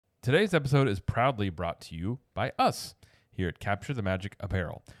Today's episode is proudly brought to you by us here at Capture the Magic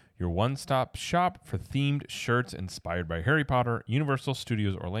Apparel, your one-stop shop for themed shirts inspired by Harry Potter, Universal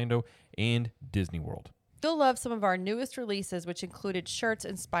Studios Orlando, and Disney World. You'll love some of our newest releases, which included shirts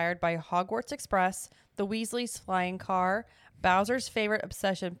inspired by Hogwarts Express, the Weasley's Flying Car, Bowser's favorite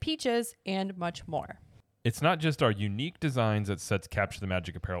obsession, Peaches, and much more. It's not just our unique designs that sets Capture the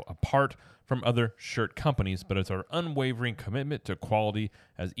Magic Apparel apart from other shirt companies, but it's our unwavering commitment to quality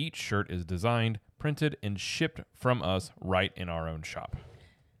as each shirt is designed, printed, and shipped from us right in our own shop.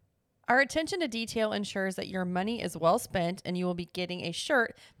 Our attention to detail ensures that your money is well spent and you will be getting a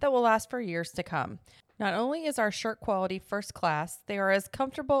shirt that will last for years to come. Not only is our shirt quality first class, they are as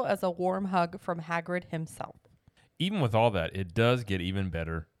comfortable as a warm hug from Hagrid himself. Even with all that, it does get even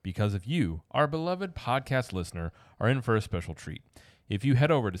better because of you, our beloved podcast listener, are in for a special treat. If you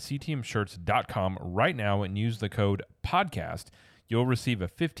head over to ctmshirts.com right now and use the code PODCAST, you'll receive a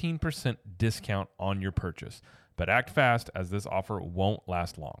 15% discount on your purchase. But act fast as this offer won't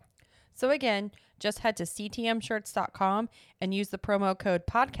last long. So again, just head to ctmshirts.com and use the promo code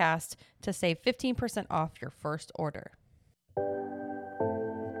PODCAST to save 15% off your first order.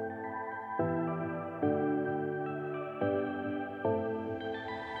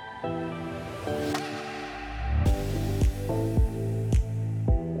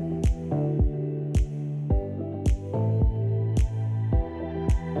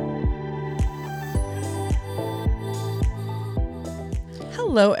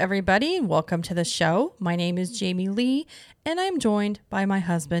 Hello, everybody. Welcome to the show. My name is Jamie Lee, and I'm joined by my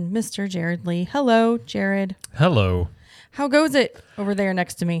husband, Mr. Jared Lee. Hello, Jared. Hello. How goes it over there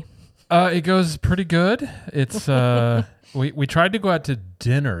next to me? It goes pretty good. It's we tried to go out to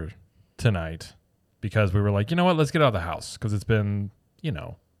dinner tonight because we were like, you know what, let's get out of the house because it's been,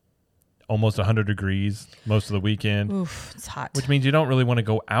 almost 100 degrees most of the weekend. Oof, it's hot. Which means you don't really want to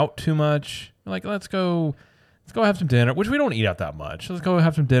go out too much. We're like, let's go have some dinner, which we don't eat out that much. Let's go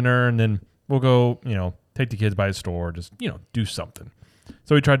have some dinner, and then we'll go, take the kids by a store, just, do something.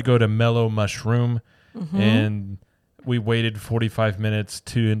 So we tried to go to Mellow Mushroom, and we waited 45 minutes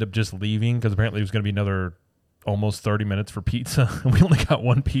to end up just leaving because apparently it was going to be another almost 30 minutes for pizza. We only got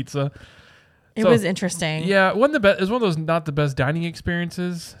one pizza. It was interesting. Yeah, it wasn't the best. It was one of those not the best dining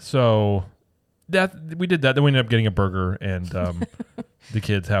experiences. So we did that. Then we ended up getting a burger, and the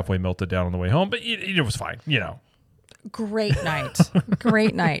kids halfway melted down on the way home. But it was fine, Great night.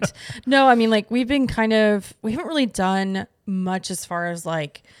 Great night. No, I mean, we haven't really done much as far as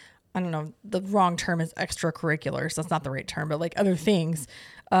I don't know, the wrong term is extracurriculars. That's not the right term, but other things.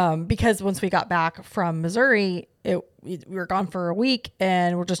 Because once we got back from Missouri, we were gone for a week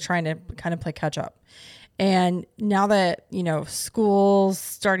and we're just trying to kind of play catch up. And now that, school's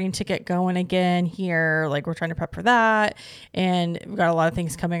starting to get going again here, we're trying to prep for that. And we've got a lot of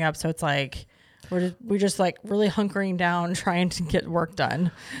things coming up. So it's we're just really hunkering down, trying to get work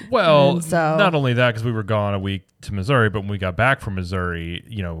done. Well, not only that, because we were gone a week to Missouri, but when we got back from Missouri,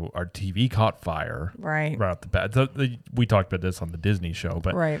 our TV caught fire right off the bat. We talked about this on the Disney show,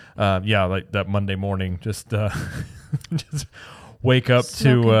 but that Monday morning, just just wake up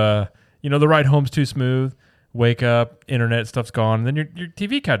to the ride home's too smooth. Wake up, internet stuff's gone, and then your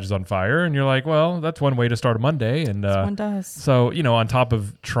TV catches on fire, and you're like, well, that's one way to start a Monday. And one does. So, on top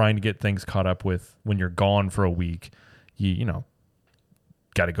of trying to get things caught up with when you're gone for a week, you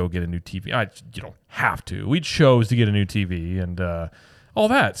got to go get a new TV. You don't have to. We chose to get a new TV and all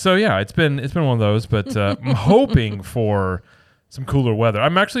that. So, yeah, it's been one of those, but I'm hoping for some cooler weather.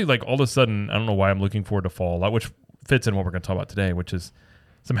 I'm actually all of a sudden, I don't know why I'm looking forward to fall, which fits in what we're going to talk about today, which is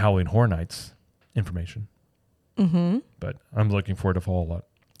some Halloween Horror Nights information. Mm-hmm. But I'm looking forward to fall a lot.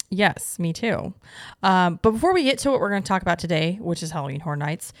 Yes, me too. But before we get to what we're going to talk about today, which is Halloween Horror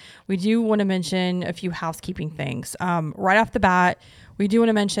Nights, we do want to mention a few housekeeping things. Right off the bat, we do want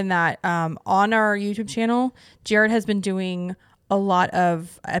to mention that on our YouTube channel, Jared has been doing a lot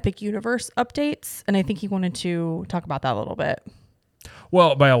of Epic Universe updates, and I think he wanted to talk about that a little bit.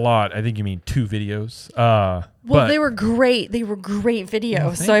 Well, by a lot, I think you mean 2 videos. They were great. They were great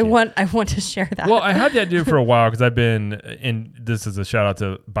videos. So I want to share that. Well, I had that idea for a while because I've been in. This is a shout out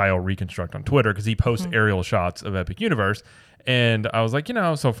to Bio Reconstruct on Twitter because he posts aerial shots of Epic Universe, and I was like,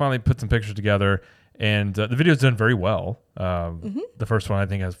 so finally put some pictures together, and the video's done very well. The first one I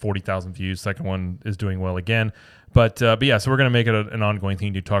think has 40,000 views. Second one is doing well again. But yeah, so we're going to make it an ongoing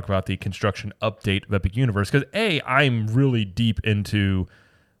thing to talk about the construction update of Epic Universe because I'm really deep into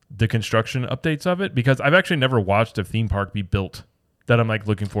the construction updates of it because I've actually never watched a theme park be built that I'm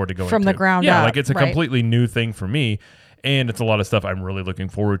looking forward to going from the ground up. Yeah, it's a completely new thing for me, and it's a lot of stuff I'm really looking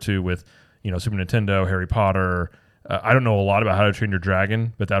forward to with Super Nintendo, Harry Potter, I don't know a lot about How to Train Your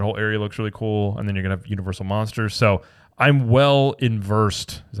Dragon, but that whole area looks really cool. And then you're going to have Universal Monsters. So I'm well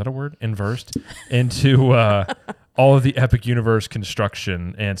inversed. Is that a word? Inversed into all of the Epic Universe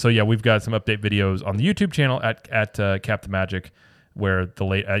construction. And so, yeah, we've got some update videos on the YouTube channel at Cap the Magic, where the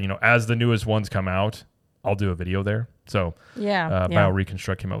late, as the newest ones come out, I'll do a video there. So Bio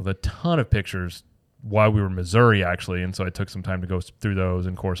Reconstruct came out with a ton of pictures while we were in Missouri, actually. And so I took some time to go through those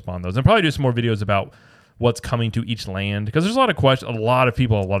and correspond those, and probably do some more videos about what's coming to each land, because there's a lot of questions, a lot of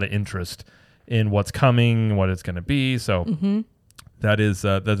people, a lot of interest in what's coming, what it's going to be. So that is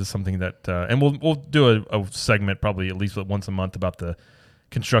something that, and we'll do a segment probably at least once a month about the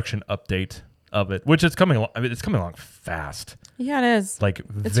construction update of it, which is coming along. I mean, it's coming along fast. Yeah, it is. Like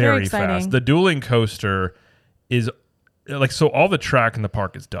it's very fast. The dueling coaster is like, so all the track in the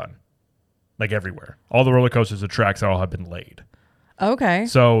park is done, like everywhere. All the roller coasters, the tracks all have been laid. Okay.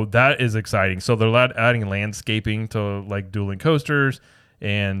 So that is exciting. So they're adding landscaping to like dueling coasters,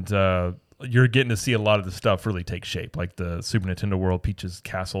 and you're getting to see a lot of the stuff really take shape. Like the Super Nintendo World, Peach's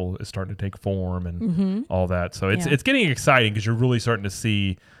Castle is starting to take form and all that. So it's getting exciting because you're really starting to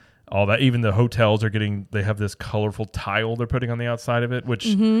see all that. Even the hotels they have this colorful tile they're putting on the outside of it, which,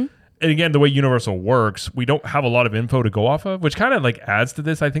 and again, the way Universal works, we don't have a lot of info to go off of, which kind of like adds to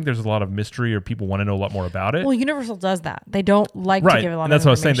this. I think there's a lot of mystery, or people want to know a lot more about it. Well, Universal does that. They don't like to give a lot of information. And that's what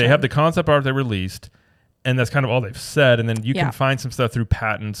I was saying. They have the concept art they released, and that's kind of all they've said. And then you can find some stuff through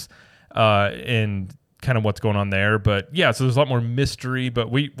patents and kind of what's going on there. But yeah, so there's a lot more mystery, but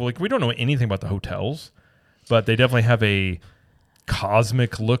we don't know anything about the hotels, but they definitely have a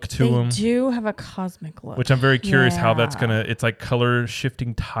cosmic look to them. They do have a cosmic look, which I'm very curious how that's it's like color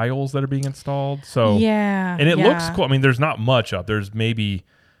shifting tiles that are being installed. So and it looks cool. I mean, there's not much up. There's maybe,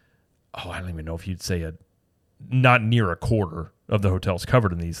 I don't even know if you'd say not near a quarter of the hotels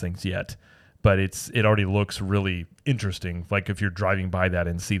covered in these things yet, but it already looks really interesting. Like if you're driving by that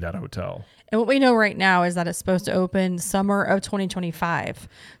and see that hotel. And what we know right now is that it's supposed to open summer of 2025.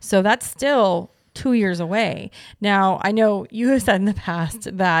 So that's still 2 years away. Now, I know you have said in the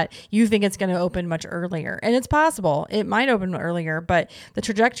past that you think it's going to open much earlier, and it's possible it might open earlier, but the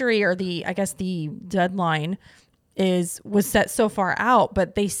trajectory, or the deadline was set so far out,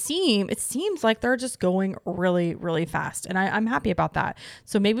 but it seems like they're just going really, really fast. And I'm happy about that.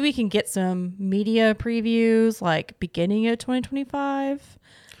 So maybe we can get some media previews like beginning of 2025,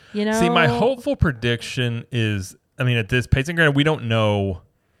 See, my hopeful prediction is, I mean, at this pace, and granted, we don't know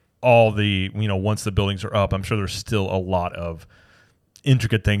all the, once the buildings are up, I'm sure there's still a lot of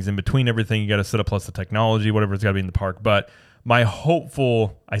intricate things in between everything you got to set up, plus the technology, whatever's got to be in the park. But I'm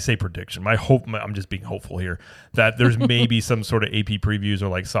just being hopeful here, that there's maybe some sort of AP previews or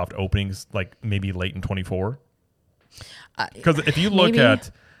like soft openings, like maybe late in 24. Because if you look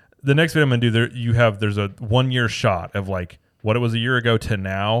at the next video I'm going to do, there's a 1 year shot of like what it was a year ago to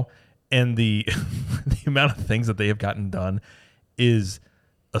now. And the amount of things that they have gotten done is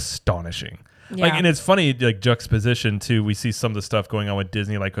astonishing. And it's funny, like juxtaposition too. We see some of the stuff going on with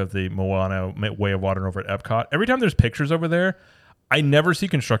Disney, like with the Moana Way of Water over at Epcot. Every time there's pictures over there, I never see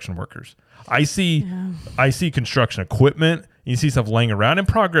construction workers. I see construction equipment. You see stuff laying around, and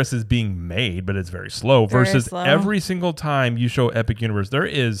progress is being made, but it's very slow. Every single time you show Epic Universe, there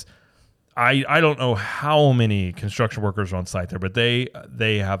is, I don't know how many construction workers are on site there, but they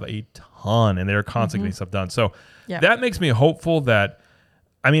have a ton, and they're constantly getting stuff done. So that makes me hopeful that,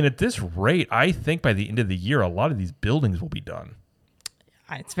 I mean, at this rate, I think by the end of the year, a lot of these buildings will be done.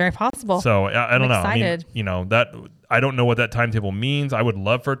 It's very possible. So I don't know. Excited. I mean, that I don't know what that timetable means. I would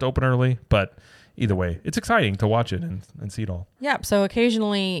love for it to open early, but either way, it's exciting to watch it and see it all. Yeah. So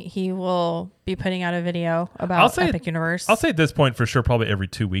occasionally he will be putting out a video about Epic Universe. I'll say at this point for sure, probably every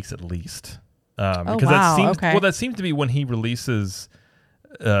 2 weeks at least. That seems to be when he releases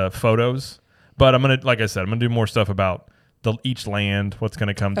photos. But I'm gonna do more stuff about each land, what's going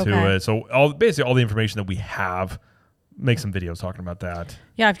to come to it. So basically all the information that we have, make some videos talking about that.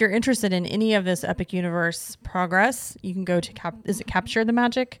 Yeah, if you're interested in any of this Epic Universe progress, you can go to Capture the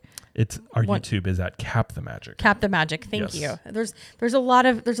Magic? YouTube is at Cap the Magic. Cap the Magic. Thank you. There's a lot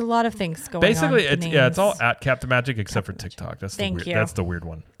of things going basically, on. Basically, it's all at Cap the Magic except for TikTok. That's the weird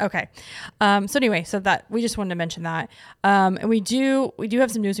one. Okay. So anyway, that we just wanted to mention that. And we do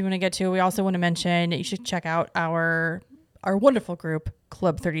have some news we want to get to. We also want to mention that you should check out our wonderful group,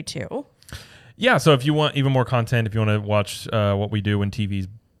 Club 32. Yeah, so if you want even more content, if you want to watch what we do when TVs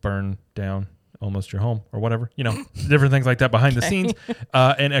burn down almost your home or whatever, different things like that behind the scenes,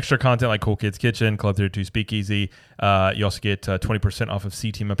 and extra content like Cool Kids Kitchen, Club 32 Speakeasy. You also get 20% off of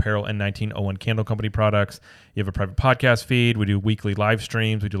CTM apparel and 1901 Candle Company products. You have a private podcast feed. We do weekly live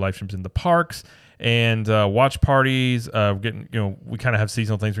streams. We do live streams in the parks. and watch parties. Getting, we kind of have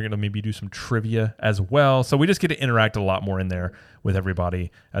seasonal things. We're going to maybe do some trivia as well. So we just get to interact a lot more in there with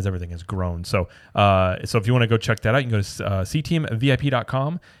everybody as everything has grown. So if you want to go check that out, you can go to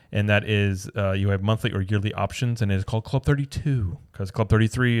ctmvip.com, and that is you have monthly or yearly options, and it is called Club 32 because Club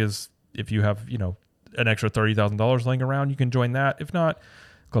 33 is if you have an extra $30,000 laying around, you can join that. If not,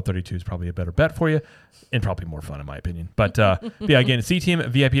 Club 32 is probably a better bet for you and probably more fun in my opinion. But yeah, again,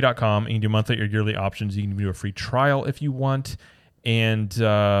 ctmvip.com. You can do monthly or yearly options. You can do a free trial if you want. And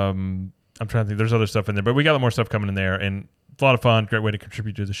I'm trying to think. There's other stuff in there, but we got a lot more stuff coming in there. And it's a lot of fun. Great way to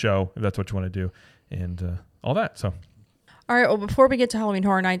contribute to the show if that's what you want to do. And all that. So. All right. Well, before we get to Halloween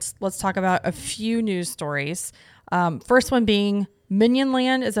Horror Nights, let's talk about a few news stories. First one being Minion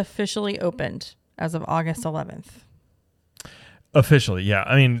Land is officially opened as of August 11th. Officially, yeah.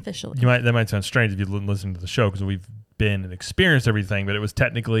 I mean, that might sound strange if you listen to the show because we've been and experienced everything, but it was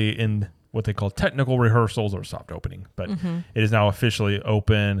technically in what they call technical rehearsals or soft opening. But it is now officially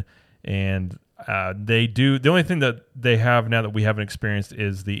open, and the only thing that they have now that we haven't experienced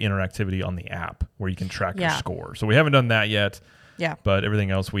is the interactivity on the app where you can track your score. So we haven't done that yet. Yeah. But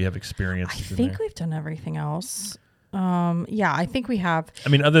everything else we have experienced. I think we've done everything else. Yeah, I think we have. I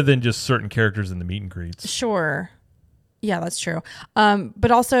mean, other than just certain characters in the meet and greets. Sure. Yeah, that's true.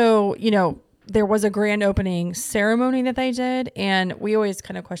 But also, there was a grand opening ceremony that they did, and we always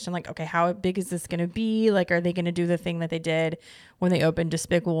kind of question, like, okay, how big is this going to be? Like, are they going to do the thing that they did when they opened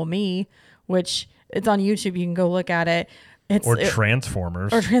Despicable Me, which it's on YouTube. You can go look at it.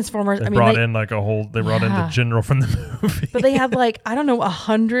 Transformers. They brought in the general from the movie. But they had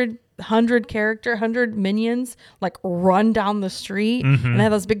 100 minions run down the street and they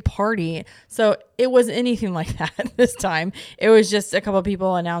had this big party. So it wasn't anything like that this time. It was just a couple of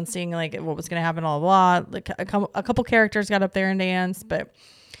people announcing what was going to happen, blah, blah, blah. A couple characters got up there and danced, but it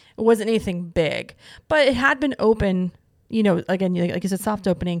wasn't anything big. But it had been open, again, like you said, soft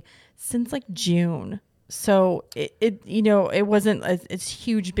opening since June. So it wasn't a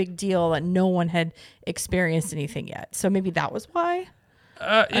huge big deal that no one had experienced anything yet. So maybe that was why.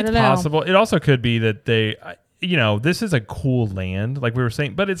 It's possible. It also could be that they, this is a cool land, like we were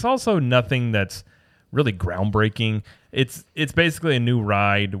saying, but it's also nothing that's really groundbreaking. It's basically a new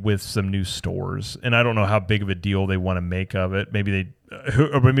ride with some new stores, and I don't know how big of a deal they want to make of it. Maybe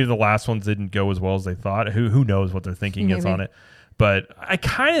maybe the last ones didn't go as well as they thought. Who knows what their thinking is on it? But I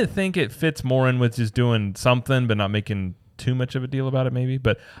kind of think it fits more in with just doing something, but not making too much of a deal about it. Maybe,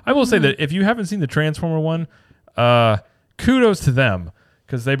 but I will say that if you haven't seen the Transformer one, kudos to them.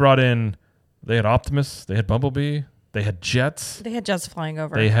 Because they had Optimus, they had Bumblebee, they had jets. They had jets flying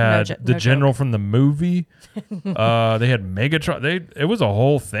over. They had the general from the movie. They had Megatron. It was a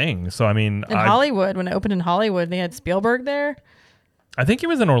whole thing. So, I mean. In Hollywood, when it opened in Hollywood, they had Spielberg there. I think he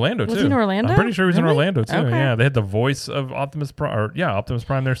was in Orlando, too. Was he in Orlando? I'm pretty sure he was in Orlando, too. Okay. Yeah, they had the voice of Optimus Prime. Optimus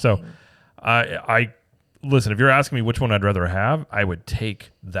Prime there. So, I listen, if you're asking me which one I'd rather have, I would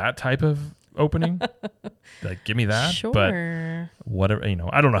take that type of opening. Give me that. Sure. But whatever,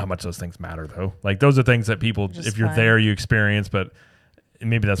 I don't know how much those things matter though. Those are things that people, just if you're fun. There, you experience, but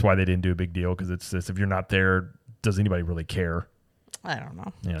maybe that's why they didn't do a big deal. Cause it's just, if you're not there, does anybody really care? I don't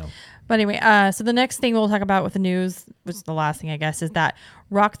know. But anyway, so the next thing we'll talk about with the news, which is the last thing I guess, is that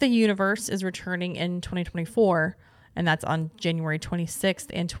Rock the Universe is returning in 2024, and that's on January 26th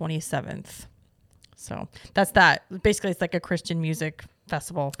and 27th. So that's that. Basically, it's like a Christian music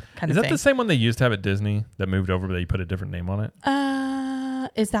festival kind of thing. Is that the same one they used to have at Disney that moved over, but they put a different name on it?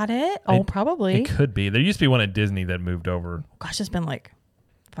 Is that it? Oh, probably. It could be. There used to be one at Disney that moved over. Gosh, it's been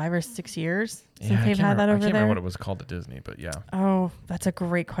 5 or 6 years since they've had that over there. I can't remember what it was called at Disney, but yeah. Oh, that's a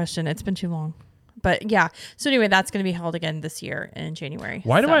great question. It's been too long. But yeah. So anyway, that's going to be held again this year in January.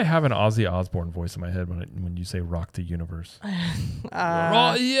 Why do I have an Ozzy Osbourne voice in my head when you say Rock the Universe? Oh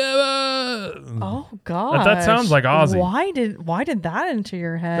God. That sounds like Ozzy. Why did that enter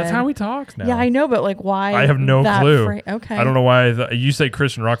your head? That's how he talks now. Yeah, I know, but why? I have no clue. Okay. I don't know why you say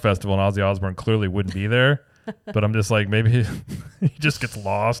Christian Rock Festival and Ozzy Osbourne clearly wouldn't be there, but I'm just maybe he just gets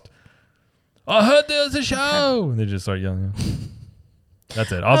lost. I heard there was a show. And they just start yelling. That's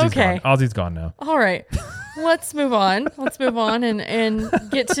it. Ozzy's gone. Ozzy's gone now. All right. Let's move on. And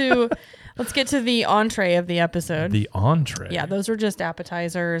get to the entree of the episode. The entree. Yeah, those were just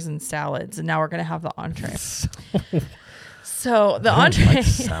appetizers and salads, and now we're gonna have the entree. So the entree like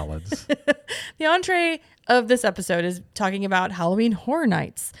salads. The entree of this episode is talking about Halloween Horror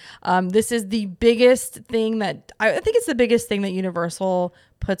Nights. This is the biggest thing that I think it's the biggest thing that Universal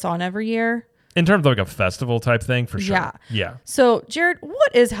puts on every year. In terms of a festival type thing, for sure. Yeah. So, Jared,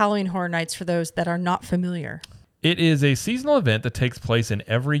 what is Halloween Horror Nights for those that are not familiar? It is a seasonal event that takes place in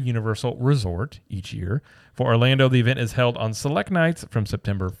every Universal resort each year. For Orlando, the event is held on select nights from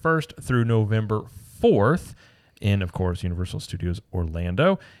September 1st through November 4th in, of course, Universal Studios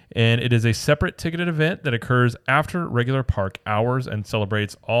Orlando. And it is a separate ticketed event that occurs after regular park hours and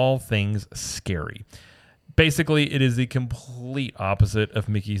celebrates all things scary. Basically, it is the complete opposite of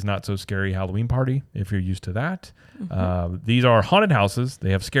Mickey's Not So Scary Halloween Party, if you're used to that. These are haunted houses.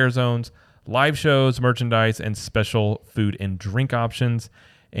 They have scare zones, live shows, merchandise, and special food and drink options.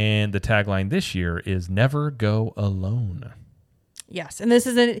 And the tagline this year is Never Go Alone. Yes, and this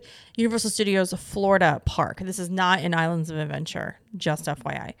is a Universal Studios Florida park. This is not in Islands of Adventure, just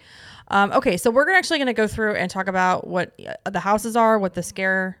FYI. Okay, so we're actually going to go through and talk about what the houses are, what the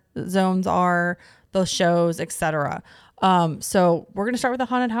scare zones are, those shows, etc. So we're going to start with the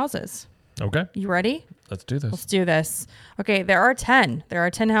haunted houses. Okay. You ready? Let's do this. Let's do this. Okay, there are 10. There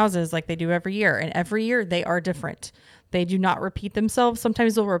are 10 houses like they do every year, and every year they are different. They do not repeat themselves.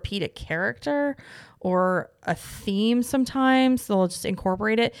 Sometimes they'll repeat a character or a theme sometimes. They'll just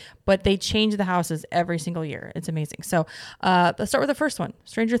incorporate it, but they change the houses every single year. It's amazing. So let's start with the first one,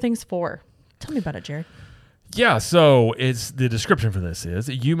 Stranger Things 4. Tell me about it, Jared. Yeah, so it's the description for this is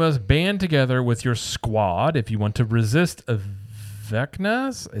you must band together with your squad if you want to resist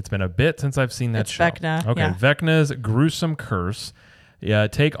Vecna's. It's been a bit since I've seen that show. Vecna. Okay, Yeah. Vecna's gruesome curse. Yeah,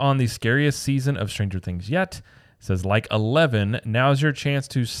 take on the scariest season of Stranger Things yet. It says, like 11, now's your chance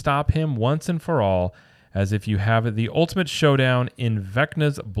to stop him once and for all, as if you have the ultimate showdown in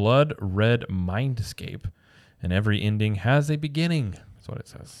Vecna's blood-red mindscape. And every ending has a beginning. That's what it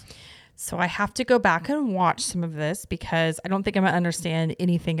says. So I have to go back and watch some of this because I don't think I'm going to understand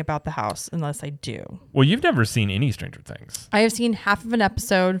anything about the house unless I do. Well, you've never seen any Stranger Things. I have seen half of an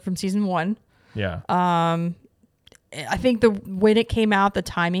episode from season 1. Yeah. I think when it came out, the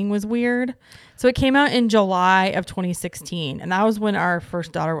timing was weird. So it came out in July of 2016, and that was when our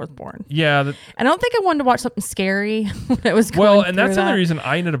first daughter was born. Yeah. And I don't think I wanted to watch something scary when it was going Well, and that's through the only that. reason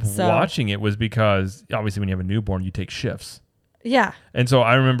I ended up watching it was because obviously when you have a newborn, you take shifts. Yeah. And so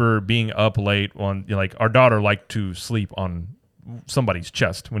I remember being up late on, like, our daughter liked to sleep on somebody's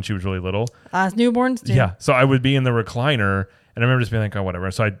chest when she was really little. As newborns do. Yeah. So I would be in the recliner, and I remember just being like, oh, whatever.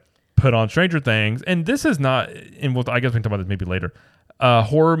 So I put on Stranger Things, and this is not, and I guess we can talk about this maybe later,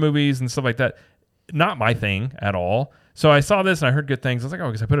 horror movies and stuff like that, not my thing at all. So I saw this, and I heard good things. I was like, oh,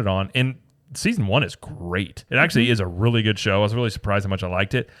 I guess I put it on. And season 1 is great. It actually is a really good show. I was really surprised how much I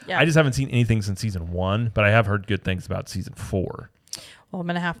liked it. Yeah. I just haven't seen anything since season 1, but I have heard good things about season 4. Well, I'm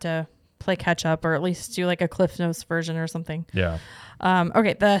going to have to play catch up or at least do like a Cliff Notes version or something. Yeah.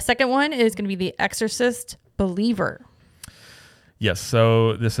 Okay. The second one is going to be The Exorcist Believer. Yes.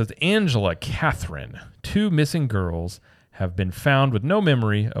 So this is Angela Catherine. 2 missing girls have been found with no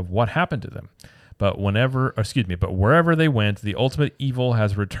memory of what happened to them. But wherever they went, the ultimate evil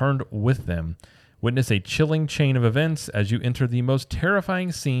has returned with them. Witness a chilling chain of events as you enter the most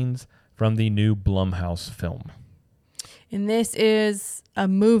terrifying scenes from the new Blumhouse film. And this is a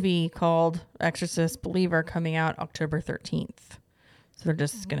movie called Exorcist Believer coming out October 13th. So they're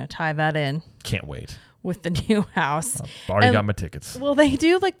just going to tie that in Can't wait. with the new house. I've already got my tickets. Well, they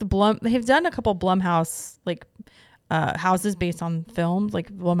do like they've done a couple Blumhouse like houses based on films, like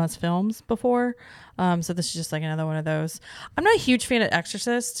Blumhouse films before. So this is just like another one of those. I'm not a huge fan of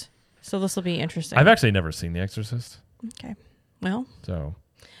Exorcist, so this will be interesting. I've actually never seen The Exorcist. Okay. Well, So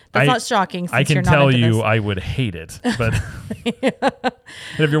that's not shocking. I Since can you're not tell into you this. I would hate it. But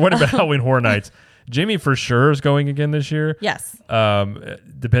and if you're wondering about Halloween Horror Nights, Jamie for sure is going again this year. Yes.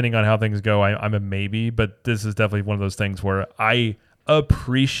 Depending on how things go, I'm a maybe, but this is definitely one of those things where I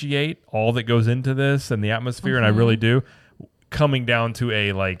appreciate all that goes into this and the atmosphere, and I really do. Coming down to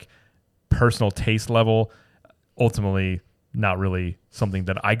a like personal taste level, ultimately not really something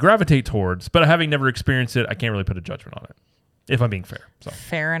that I gravitate towards, but having never experienced it, I can't really put a judgment on it, if I'm being fair. So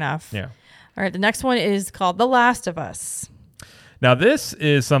Fair enough. yeah. All right. The next one is called The Last of Us. Now, this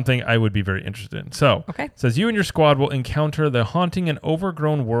is something I would be very interested in. So, Okay. it says you and your squad will encounter the haunting and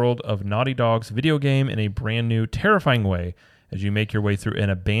overgrown world of Naughty Dog's video game in a brand new, terrifying way as you make your way through an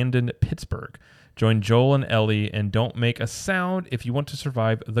abandoned Pittsburgh. Join Joel and Ellie and don't make a sound if you want to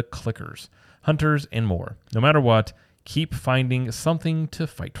survive the clickers, hunters, and more. No matter what, keep finding something to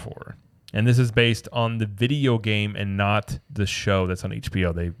fight for. And this is based on the video game and not the show that's on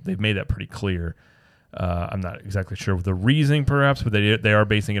HBO. They've made that pretty clear. I'm not exactly sure of the reasoning, perhaps, but they are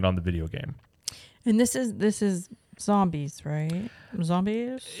basing it on the video game. And this is zombies, right?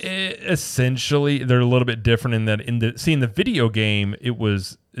 Zombies? Essentially, they're a little bit different in that in the video game, it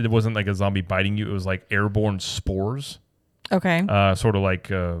wasn't like a zombie biting you. It was like airborne spores. Okay. Sort of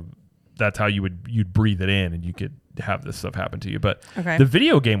like that's how you'd breathe it in, and you could have this stuff happen to you. But Okay. the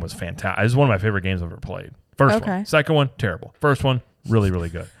video game was fantastic. It's one of my favorite games I've ever played. First Okay. one. Second one, terrible. First one, really, really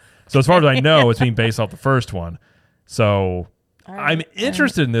good. So as far as I know, it's being based off the first one. So I'm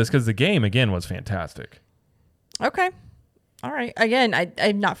interested in this because the game, again, was fantastic. Okay. All right. Again,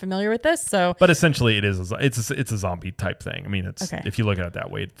 I'm not familiar with this, so. But essentially, it's a zombie type thing. I mean, it's Okay. if you look at it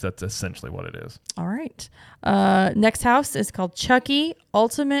that way, that's essentially what it is. All right. Next house is called Chucky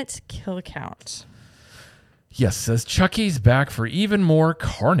Ultimate Kill Count. Yes, says Chucky's back for even more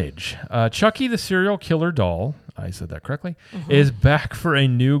carnage. Chucky the serial killer doll, I said that correctly, is back for a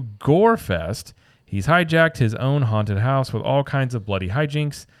new gore fest. He's hijacked his own haunted house with all kinds of bloody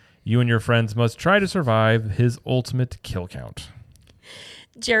hijinks. You and your friends must try to survive his ultimate kill count.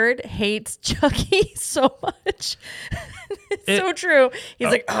 Jared hates Chucky so much. It's so true. He's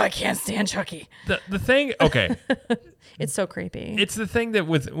like, oh, I can't stand Chucky. The thing, okay. It's so creepy. It's the thing that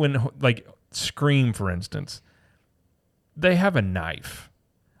when like Scream, for instance, they have a knife.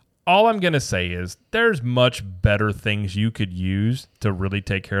 All I'm going to say is there's much better things you could use to really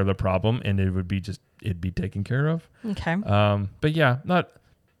take care of the problem, and it'd be taken care of. Okay. But yeah,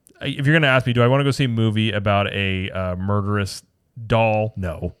 if you're going to ask me, do I want to go see a movie about a murderous doll?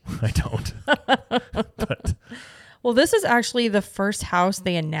 No, I don't. But Well, this is actually the first house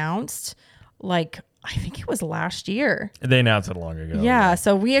they announced, like, I think it was last year. they announced it long ago. Yeah,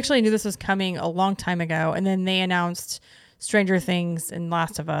 so we actually knew this was coming a long time ago, and then they announced Stranger Things and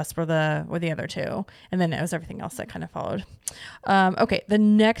Last of Us were the other two, and then it was everything else that kind of followed. Okay, the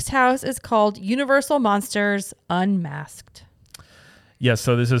next house is called Universal Monsters Unmasked. Yes,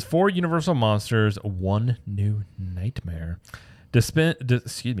 so this is 4 Universal Monsters, 1 New Nightmare.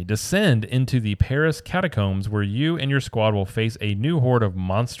 Descend into the Paris catacombs where you and your squad will face a new horde of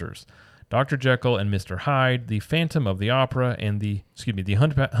monsters. Dr. Jekyll and Mr. Hyde, the Phantom of the Opera, and the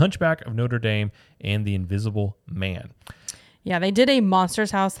Hunchback of Notre Dame, and the Invisible Man. Yeah, they did a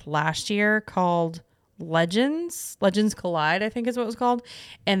Monsters house last year called Legends Collide, I think is what it was called,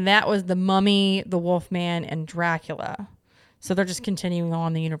 and that was the Mummy, the Wolfman, and Dracula. So they're just continuing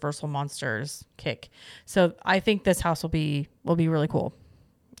on the Universal Monsters kick. So I think this house will be really cool.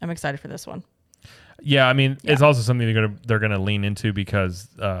 I'm excited for this one. Yeah, I mean, it's also something they're gonna lean into because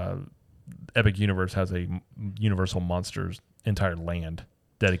Epic Universe has a Universal Monsters entire land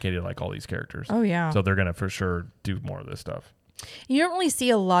dedicated to like all these characters. Oh yeah. So they're gonna for sure do more of this stuff. You don't really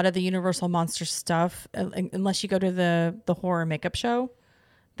see a lot of the Universal Monsters stuff unless you go to the horror makeup show.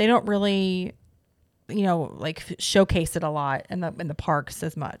 They don't really, like showcase it a lot in the parks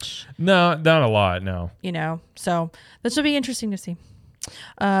as much. No, not a lot. No. So this will be interesting to see.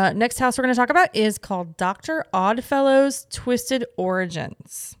 Next house we're going to talk about is called Dr. Oddfellow's Twisted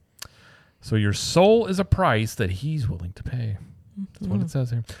Origins. So your soul is a price that he's willing to pay. That's what it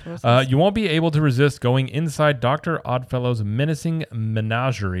says here. You won't be able to resist going inside Dr. Oddfellow's menacing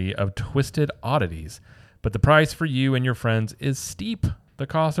menagerie of twisted oddities. But the price for you and your friends is steep. The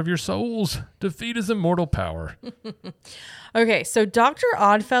cost of your souls. Defeat his immortal power. Okay, so Dr.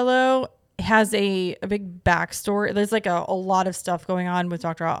 Oddfellow has a big backstory. There's like a lot of stuff going on with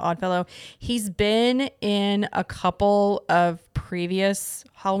Dr. Oddfellow. He's been in a couple of previous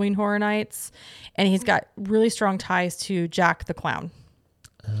Halloween Horror Nights, and he's got really strong ties to Jack the Clown.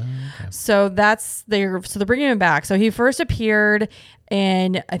 Okay. So they're bringing him back. So he first appeared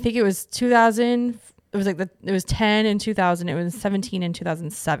in, I think it was 2000. It was it was 10 in 2000. It was 17 in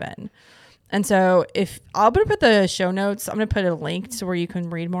 2007. And so I'm going to put the show notes, I'm going to put a link to where you can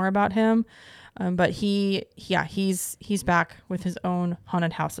read more about him. But he's back with his own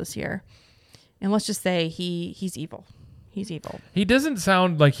haunted house this year. And let's just say he's evil. He's evil. He doesn't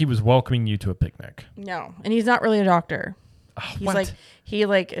sound like he was welcoming you to a picnic. No. And he's not really a doctor. He's what? He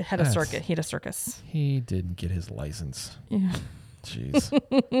had a circuit. He had a circus. He didn't get his license. Yeah. Jeez.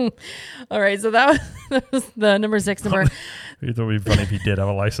 All right. So that was the number 6 number. It would be funny if he did have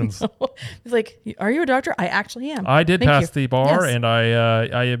a license. He's like, are you a doctor? I actually am. I did pass the bar, yes. And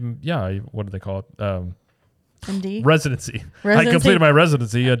I am, what do they call it? MD? Residency. I completed my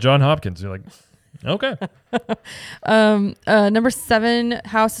residency at Johns Hopkins. You're like, okay. Number 7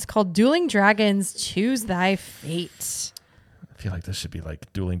 house is called Dueling Dragons, Choose Thy Fate. I feel like this should be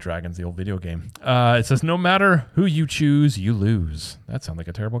like Dueling Dragons, the old video game. It says, no matter who you choose, you lose. That sounds like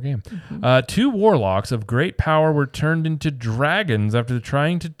a terrible game. Mm-hmm. 2 warlocks of great power were turned into dragons after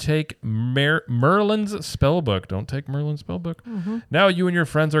trying to take Merlin's spellbook. Don't take Merlin's spellbook. Mm-hmm. Now you and your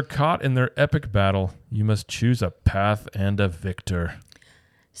friends are caught in their epic battle. You must choose a path and a victor.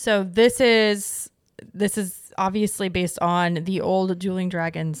 So this is obviously based on the old Dueling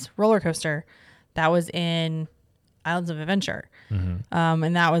Dragons roller coaster that was in Islands of Adventure.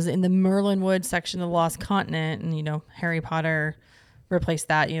 And that was in the Merlinwood section of the Lost Continent. And, Harry Potter replaced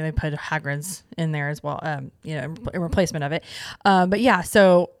that. They put Hagrid's in there as well, in replacement of it. But yeah,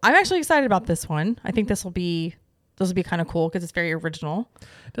 so I'm actually excited about this one. I think this will be kind of cool because it's very original.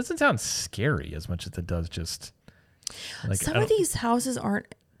 It doesn't sound scary as much as it does just like some of these houses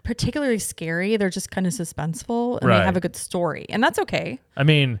aren't particularly scary. They're just kind of suspenseful and Right. they have a good story, and that's okay. I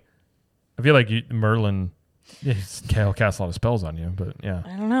mean, I feel like Merlin he'll cast a lot of spells on you, but yeah.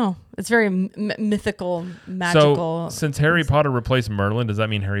 I don't know. It's very mythical, magical. So since Harry Potter replaced Merlin, does that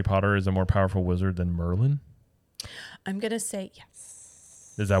mean Harry Potter is a more powerful wizard than Merlin? I'm going to say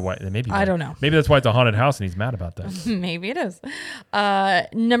yes. Is that why? Maybe I don't know. Maybe that's why it's a haunted house and he's mad about that. Maybe it is.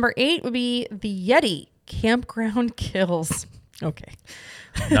 Number 8 would be the Yeti Campground Kills. Okay.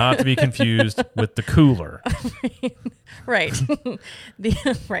 Not to be confused with the cooler. Right.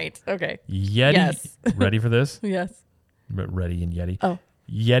 Right. Okay. Yeti. Yes. Ready for this? Yes. But ready and Yeti. Oh.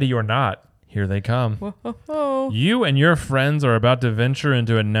 Yeti or not, here they come. Whoa. You and your friends are about to venture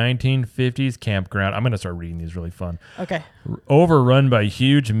into a 1950s campground. I'm going to start reading these really fun. Okay. Overrun by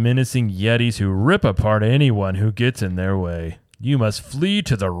huge, menacing Yetis who rip apart anyone who gets in their way. You must flee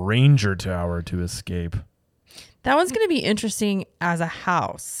to the Ranger Tower to escape. That one's going to be interesting as a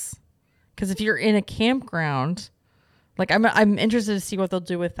house. Because if you're in a campground, like I'm interested to see what they'll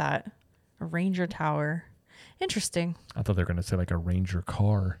do with that. A Ranger Tower. Interesting. I thought they were going to say like a Ranger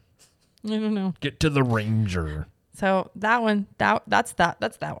car. I don't know. Get to the Ranger. So that one, that's that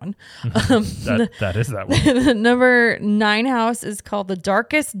one. That is that one. The number 9 house is called The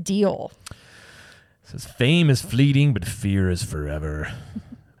Darkest Deal. It says fame is fleeting, but fear is forever.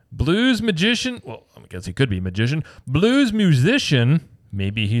 Blues magician. Well, I guess he could be a magician. Blues musician.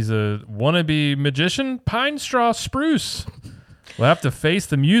 Maybe he's a wannabe magician. Pine straw spruce. Will have to face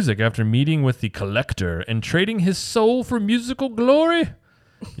the music after meeting with the collector and trading his soul for musical glory.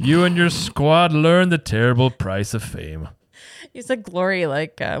 You and your squad learn the terrible price of fame. You said glory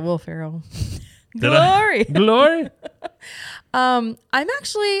like Will Ferrell. Glory. Glory. I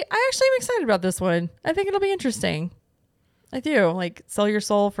actually am excited about this one. I think it'll be interesting. I do. Like, sell your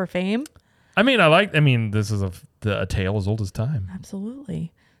soul for fame. I mean, this is a tale as old as time.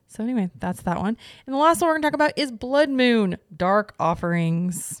 Absolutely. So anyway, that's that one. And the last one we're going to talk about is Blood Moon, Dark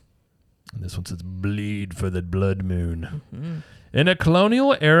Offerings. And this one says, bleed for the blood moon. Mm-hmm. In a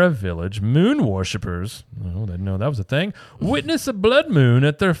colonial era village, moon worshippers, oh, they didn't know that was a thing, witness a blood moon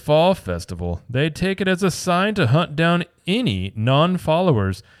at their fall festival. They take it as a sign to hunt down any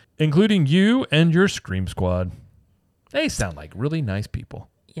non-followers, including you and your Scream Squad. They sound like really nice people.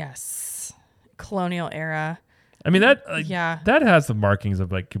 Yes. Colonial era. I mean, that that has the markings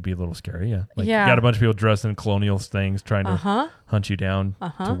of like could be a little scary. Yeah. Like you got a bunch of people dressed in colonial things trying to hunt you down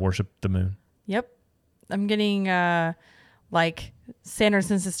to worship the moon. Yep. I'm getting like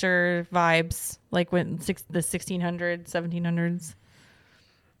Sanderson sister vibes, like when the 1600s, 1700s.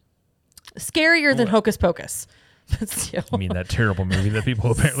 Scarier than Hocus Pocus. But still. I mean, that terrible movie that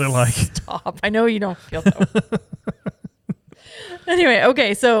people apparently like. Stop. I know you don't feel that. Anyway,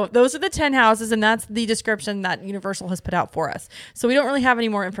 okay, so those are the 10 houses, and that's the description that Universal has put out for us. So we don't really have any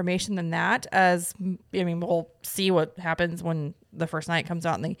more information than that, we'll see what happens when the first night comes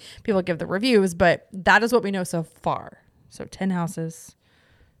out and people give the reviews, but that is what we know so far. So 10 houses,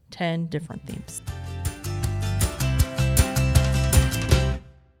 10 different themes.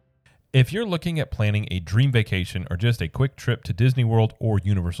 If you're looking at planning a dream vacation or just a quick trip to Disney World or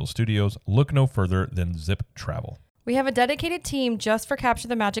Universal Studios, look no further than Zip Travel. We have a dedicated team just for Capture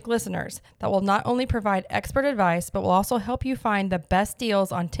the Magic listeners that will not only provide expert advice, but will also help you find the best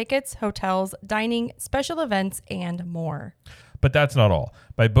deals on tickets, hotels, dining, special events, and more. But that's not all.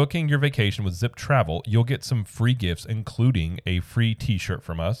 By booking your vacation with Zip Travel, you'll get some free gifts, including a free t-shirt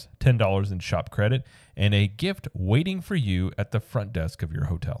from us, $10 in shop credit, and a gift waiting for you at the front desk of your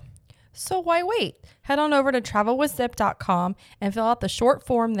hotel. So why wait? Head on over to travelwithzip.com and fill out the short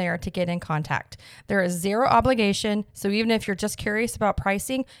form there to get in contact. There is zero obligation, so even if you're just curious about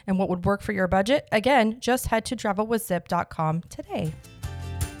pricing and what would work for your budget, again, just head to travelwithzip.com today.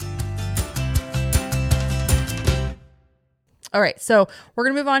 All right, so we're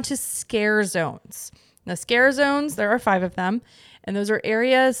going to move on to scare zones. Now, scare zones, there are 5 of them, and those are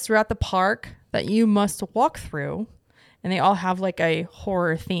areas throughout the park that you must walk through, and they all have like a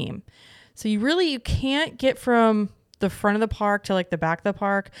horror theme. So you can't get from the front of the park to like the back of the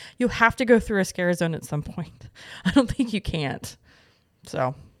park. You have to go through a scare zone at some point. I don't think you can't.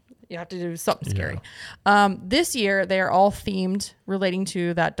 So you have to do something scary. Yeah. This year, they are all themed relating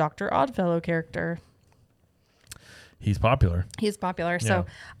to that Dr. Oddfellow character. He's popular. He's popular. Yeah.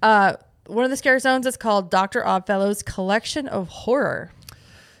 So One of the scare zones is called Dr. Oddfellow's Collection of Horror.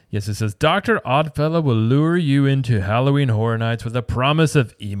 Yes, it says, Dr. Oddfellow will lure you into Halloween Horror Nights with a promise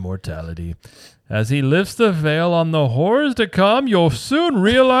of immortality. As he lifts the veil on the horrors to come, you'll soon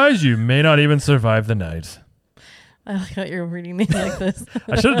realize you may not even survive the night. I like that you're reading these like this.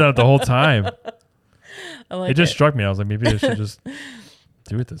 I should have done it the whole time. It just struck me. I was like, maybe I should just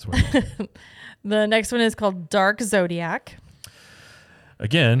do it this way. The next one is called Dark Zodiac.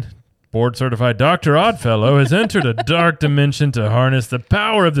 Again, board-certified Dr. Oddfellow has entered a dark dimension to harness the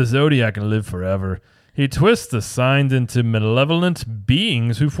power of the Zodiac and live forever. He twists the signs into malevolent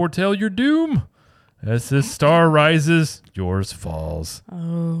beings who foretell your doom. As this star rises, yours falls.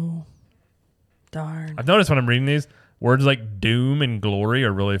 Oh, darn. I've noticed when I'm reading these, words like doom and glory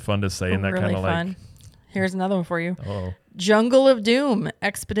are really fun to say in that really kind of fun. like... Here's another one for you. Uh-oh. Jungle of Doom,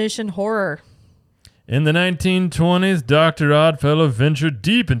 Expedition Horror. In the 1920s, Dr. Oddfellow ventured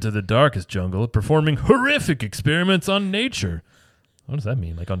deep into the darkest jungle, performing horrific experiments on nature. What does that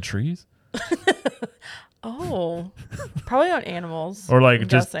mean? Like on trees? Oh, probably on animals. Or like I'm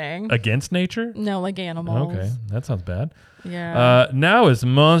just guessing. Against nature? No, like animals. Okay, that sounds bad. Yeah. Now his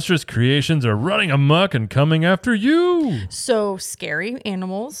monstrous creations are running amok and coming after you. So scary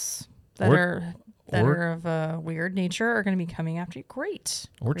animals that Or- are of a weird nature are going to be coming after you. Great.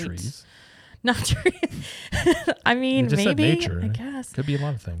 Or Great. trees. Not trees. I mean, You just said maybe. nature. I guess. Could be a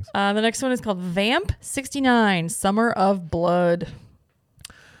lot of things. The next one is called Vamp 69, Summer of Blood.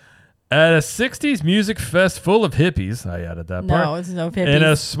 At a 60s music fest full of hippies, I added that part. No, it's no 50s. In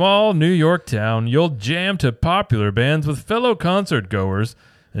a small New York town, you'll jam to popular bands with fellow concert goers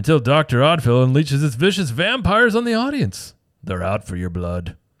until Dr. Oddfellow unleashes his vicious vampires on the audience. They're out for your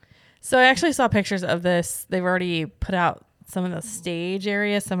blood. So I actually saw pictures of this. They've already put out some of the stage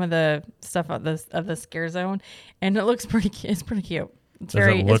area, some of the stuff of the scare zone, and it looks pretty. It's pretty cute. It's Does it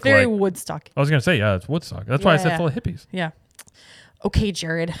very look like, Woodstock? I was gonna say it's Woodstock. That's why I said full of hippies. Yeah. Okay,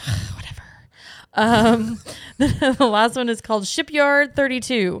 Jared. Whatever. The last one is called Shipyard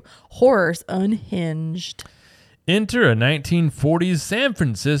 32, Horrors Unhinged. Enter a 1940s San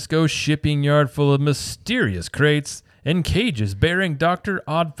Francisco shipping yard full of mysterious crates and cages bearing Dr.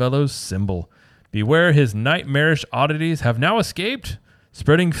 Oddfellow's symbol. Beware, his nightmarish oddities have now escaped,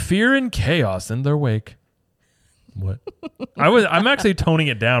 spreading fear and chaos in their wake. What? I'm actually toning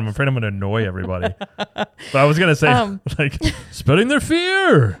it down. I'm afraid I'm going to annoy everybody. But I was going to say, like, spreading their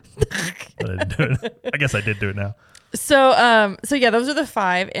fear. But I didn't do it. I guess I did do it now. So yeah, those are the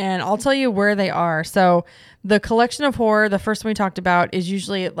 5, and I'll tell you where they are. So the collection of horror, the first one we talked about, is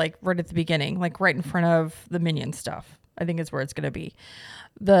usually like right at the beginning, like right in front of the Minion stuff. I think is where it's going to be.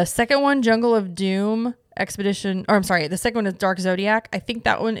 The second one, Jungle of Doom, the second one is Dark Zodiac. I think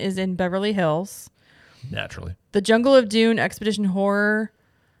that one is in Beverly Hills. Naturally. The Jungle of Doom, Expedition Horror,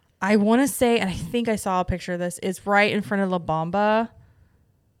 I want to say, and I think I saw a picture of this, is right in front of La Bamba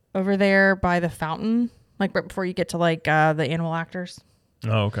over there by the fountain, like right before you get to like the animal actors.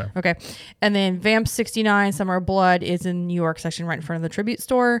 Oh, okay. Okay. And then Vamp 69, Summer of Blood, is in New York section right in front of the Tribute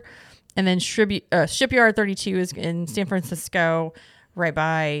store. And then Shipyard 32 is in San Francisco right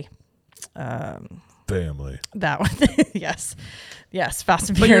by... Family. That one. Yes. Fast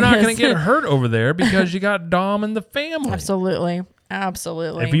and Furious. But you're not going to get hurt over there because you got Dom and the family. Absolutely.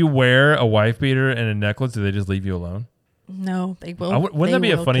 If you wear a wife beater and a necklace, do they just leave you alone? No, they will. Wouldn't that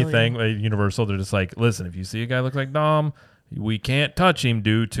be a funny thing at Universal? They're just like, listen, if you see a guy look like Dom, we can't touch him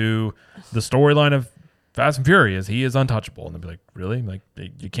due to the storyline of Fast and Furious. He is untouchable. And they'll be like, really? Like,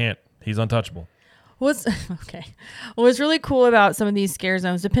 you can't. He's untouchable. What's really cool about some of these scare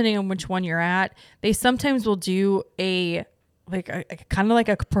zones, depending on which one you're at, they sometimes will do a kind of like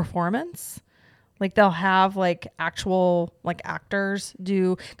a performance. Like they'll have like actual like actors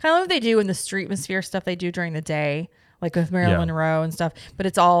do kind of like what they do in the street atmosphere stuff they do during the day, like with Marilyn Monroe and stuff. But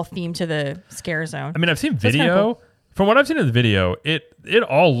it's all themed to the scare zone. I mean, I've seen video. Cool. From what I've seen in the video, it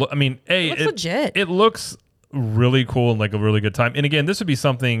all. I mean, it looks legit. It looks really cool and like a really good time. And again, this would be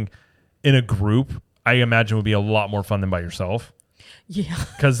something in a group. I imagine would be a lot more fun than by yourself. Yeah.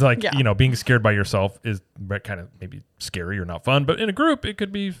 Because being scared by yourself is kind of maybe scary or not fun. But in a group, it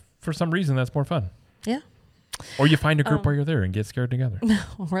could be for some reason that's more fun. Yeah. Or you find a group while you're there and get scared together.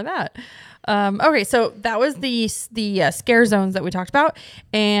 Or that. Okay, so that was the scare zones that we talked about.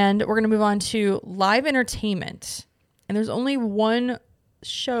 And we're going to move on to live entertainment. And there's only one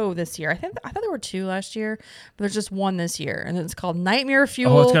show this year. I thought there were 2 last year, but there's just one this year, and it's called Nightmare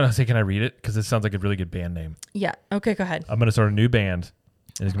Fuel. Oh, it's gonna say, can I read it? Because it sounds like a really good band name. Yeah. Okay, go ahead. I'm gonna start a new band,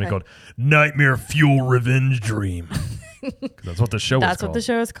 and it's gonna be called Nightmare Fuel Revenge Dream. That's what the show is called. That's what the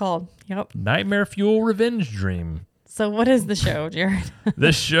show is called. Yep. Nightmare Fuel Revenge Dream. So what is the show, Jared?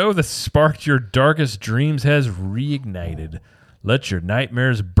 The show that sparked your darkest dreams has reignited. Let your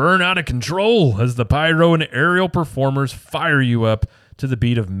nightmares burn out of control as the pyro and aerial performers fire you up to the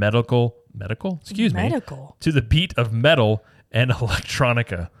beat of medical? Excuse me. To the beat of metal and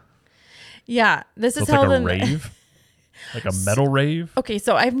electronica. Yeah, this is it's held like a in rave, like a metal rave. Okay,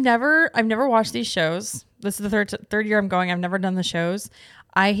 so I've never watched these shows. This is the third year I'm going. I've never done the shows.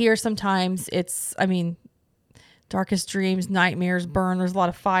 I hear sometimes darkest dreams, nightmares, burn. There's a lot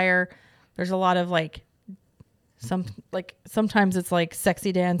of fire. There's a lot of sometimes it's like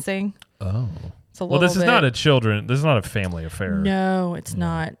sexy dancing. Oh, well, this is not a family affair. No, it's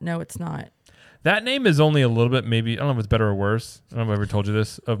not. No, it's not. That name is only a little bit, maybe, I don't know if it's better or worse. I don't know if I ever told you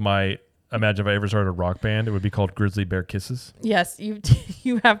this, imagine if I ever started a rock band, it would be called Grizzly Bear Kisses. Yes,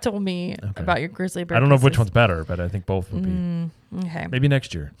 you have told me about your Grizzly Bear I don't know Kisses. which one's better, but I think both would be. Okay. Maybe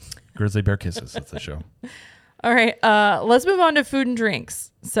next year. Grizzly Bear Kisses, that's the show. All right, let's move on to food and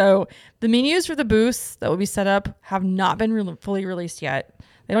drinks. So the menus for the booths that will be set up have not been fully released yet.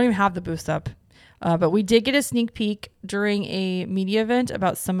 They don't even have the booths up. But we did get a sneak peek during a media event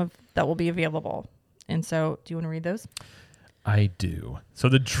about some of that will be available. And so do you want to read those? I do. So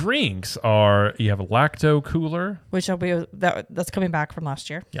the drinks are, you have a lacto cooler. Which will be that's coming back from last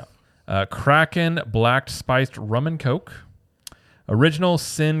year. Yeah. Kraken Black Spiced Rum and Coke. Original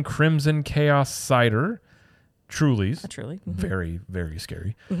Sin Crimson Chaos Cider. Truly's. Truly. Mm-hmm. Very, very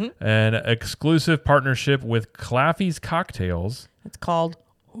scary. Mm-hmm. An exclusive partnership with Claffy's Cocktails. It's called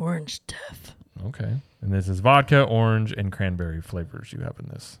Orange Death. Okay. And this is vodka, orange, and cranberry flavors you have in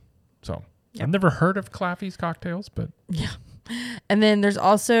this. So I've never heard of Claffy's Cocktails, but... Yeah. And then there's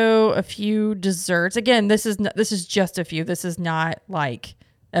also a few desserts. Again, this is just a few. This is not like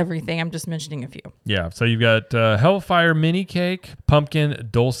everything. I'm just mentioning a few. Yeah. So you've got Hellfire Mini Cake, Pumpkin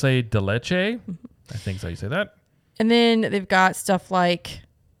Dulce de Leche. Mm-hmm. I think that's how you say that. And then they've got stuff like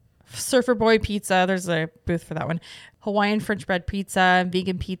Surfer Boy Pizza. There's a booth for that one. Hawaiian French bread pizza,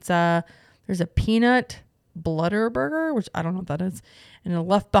 vegan pizza. There's a peanut Blutter burger, which I don't know what that is. And a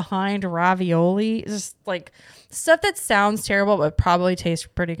Left Behind ravioli. It's just like stuff that sounds terrible, but probably tastes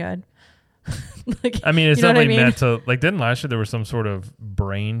pretty good. It's definitely meant to, didn't last year there was some sort of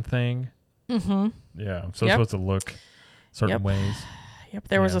brain thing? Mm-hmm. Yeah. So it's supposed to look certain ways. Yep.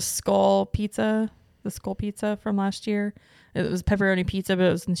 There was a skull pizza. The skull pizza from last year. It was pepperoni pizza, but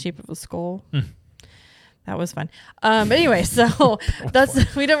it was in the shape of a skull. That was fun. But anyway, so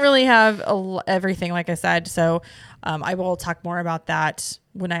we don't really have everything, like I said. So I will talk more about that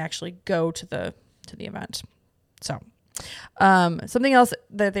when I actually go to the event. So something else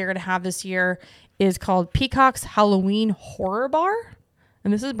that they're going to have this year is called Peacock's Halloween Horror Bar.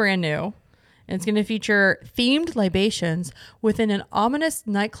 And this is brand new. And it's going to feature themed libations within an ominous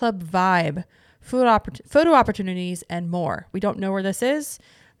nightclub vibe, photo opportunities, and more. We don't know where this is.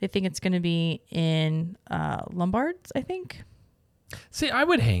 They think it's going to be in Lombard's, I think. See, I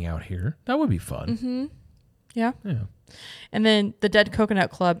would hang out here. That would be fun. Mm-hmm. Yeah. And then the Dead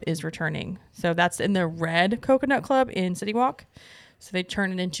Coconut Club is returning. So that's in the Red Coconut Club in City Walk. So they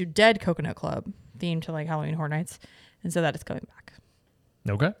turn it into Dead Coconut Club, themed to like Halloween Horror Nights. And so that is coming back.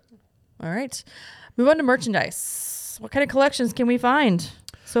 Okay. All right. Move on to merchandise. What kind of collections can we find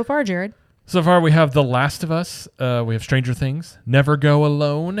so far, Jared? So far, we have The Last of Us. We have Stranger Things, Never Go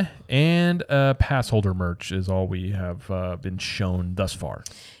Alone, and pass holder merch is all we have been shown thus far.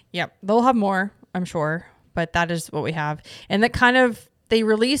 Yep. They'll have more, I'm sure, but that is what we have. And that kind of, they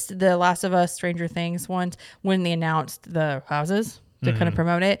released The Last of Us, Stranger Things ones when they announced the houses to kind of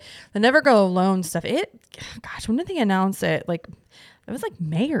promote it. The Never Go Alone stuff, when did they announce it? It was like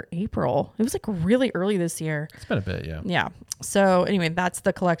May or April. It was like really early this year. It's been a bit, yeah. Yeah. So anyway, that's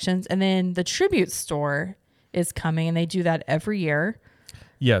the collections. And then the Tribute Store is coming, and they do that every year.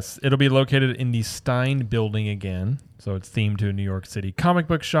 Yes. It'll be located in the Stein building again. So it's themed to a New York City comic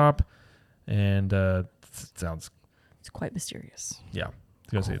book shop. And It's quite mysterious. Yeah.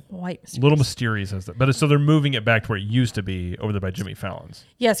 Quite mysterious. A little mysterious. But so they're moving it back to where it used to be over there by Jimmy Fallon's.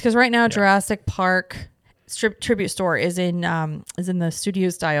 Yes, because right now Jurassic Park Tribute Store is in the Studio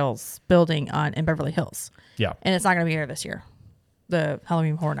Styles building in Beverly Hills. Yeah. And it's not going to be here this year. The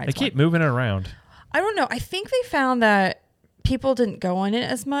Halloween Horror Nights. They keep moving it around. I don't know. I think they found that people didn't go in it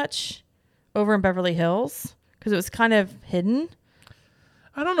as much over in Beverly Hills because it was kind of hidden.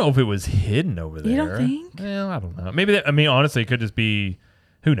 I don't know if it was hidden over there. You don't think? Well, I don't know. Maybe honestly, it could just be,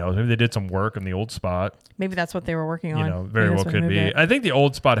 who knows? Maybe they did some work in the old spot. Maybe that's what they were working on. Very well could be. I think the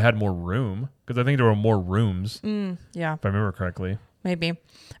old spot had more room because I think there were more rooms. Yeah. If I remember correctly. Maybe.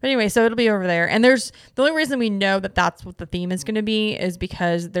 But anyway, so it'll be over there. And the only reason we know that that's what the theme is going to be is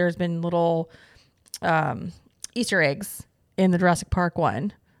because there's been little Easter eggs in the Jurassic Park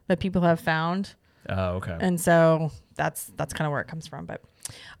one that people have found. Oh, okay. And so that's kind of where it comes from. But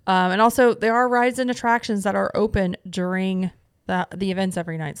and also there are rides and attractions that are open during the events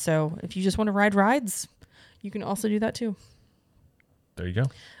every night. So if you just want to ride rides, you can also do that too. There you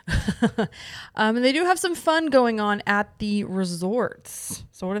go. And they do have some fun going on at the resorts.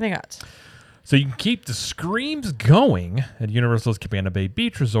 So what do they got? So you can keep the screams going at Universal's Cabana Bay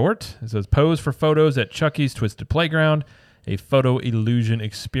Beach Resort. It says pose for photos at Chucky's Twisted Playground, a photo illusion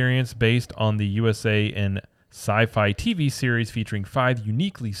experience based on the USA and sci-fi TV series featuring 5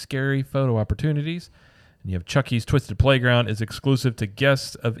 uniquely scary photo opportunities. And you have Chucky's Twisted Playground is exclusive to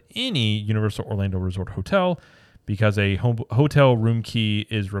guests of any Universal Orlando Resort hotel because a hotel room key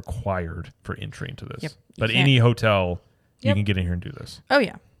is required for entry into this. Yep, but any hotel, you Yep. can get in here and do this. Oh,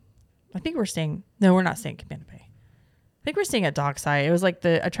 yeah. I think we're staying... No, we're not staying at Cabana Bay. I think we're staying at Dockside. It was like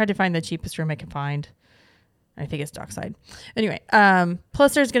I tried to find the cheapest room I could find. I think it's Dockside. Anyway,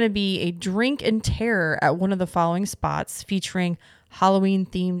 plus there's going to be a drink and terror at one of the following spots featuring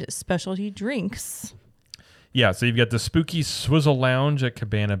Halloween-themed specialty drinks. Yeah, so you've got the Spooky Swizzle Lounge at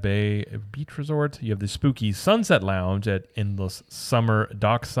Cabana Bay Beach Resort. You have the Spooky Sunset Lounge at Endless Summer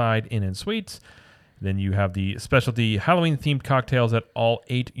Dockside Inn and Suites. Then you have the specialty Halloween-themed cocktails at all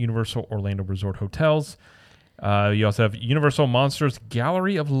 8 Universal Orlando Resort hotels. You also have Universal Monsters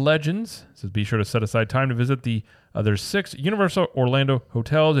Gallery of Legends. It says be sure to set aside time to visit the other 6 Universal Orlando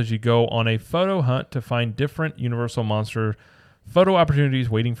hotels as you go on a photo hunt to find different Universal Monster photo opportunities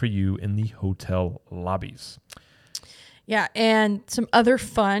waiting for you in the hotel lobbies. Yeah, and some other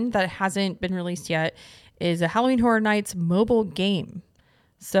fun that hasn't been released yet is a Halloween Horror Nights mobile game.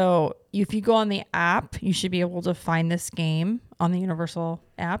 So if you go on the app, you should be able to find this game on the Universal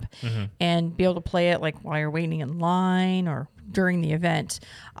app and be able to play it like while you're waiting in line or during the event.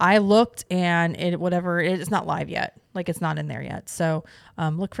 I looked and it's not live yet. Like it's not in there yet. So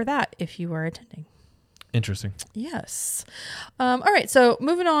look for that if you are attending. Interesting. Yes. All right. So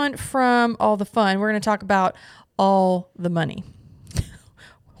moving on from all the fun, we're going to talk about all the money.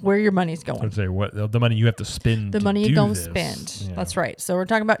 Where your money's going. I'd say what the money you have to spend. The money you're going to this. spend. Yeah. That's right. So we're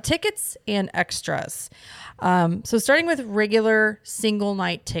talking about tickets and extras. So starting with regular single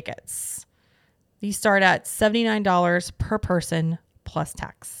night tickets. These start at $79 per person plus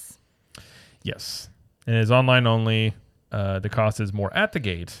tax. Yes. And it's online only. The cost is more at the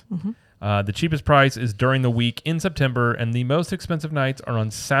gate. The cheapest price is during the week in September, and the most expensive nights are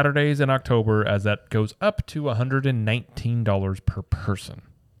on Saturdays in October, as that goes up to $119 per person.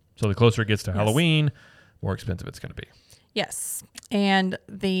 So the closer it gets to Halloween, more expensive it's going to be. Yes. And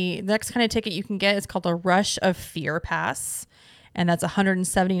the next kind of ticket you can get is called a Rush of Fear Pass, and that's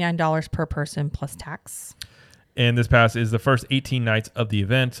 $179 per person plus tax. And this pass is the first 18 nights of the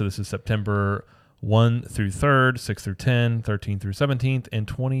event. So this is September 1 through 3rd, 6 through 10, 13 through 17th, and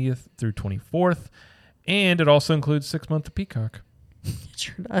 20th through 24th. And it also includes 6 months of Peacock. It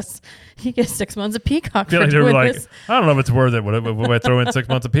sure does. You get 6 months of Peacock I feel for like they were doing like, this. I don't know if it's worth it. Would I throw in 6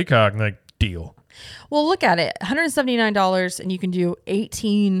 months of Peacock? And like, deal. Well, look at it. $179 and you can do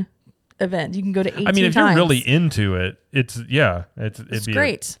 18 events. You can go to 18 I mean, if times. you're really into it, it'd be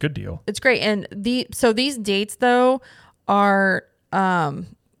great. A good deal. It's great. And these dates though are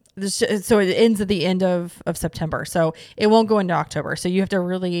so it ends at the end of September. So it won't go into October. So you have to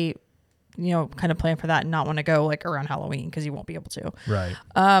really, kind of plan for that and not want to go like around Halloween because you won't be able to. Right.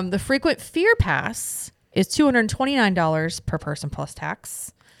 The Frequent Fear Pass is $229 per person plus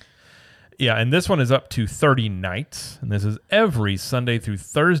tax. Yeah, and this one is up to 30 nights, and this is every Sunday through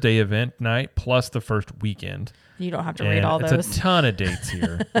Thursday event night plus the first weekend. You don't have to read all those. It's a ton of dates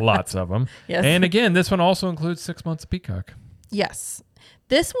here, lots of them. Yes. And again, this one also includes 6 months of Peacock. Yes.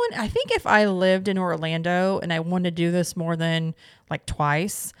 This one, I think if I lived in Orlando and I wanted to do this more than like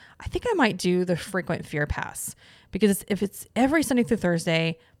twice, I think I might do the Frequent Fear Pass because if it's every Sunday through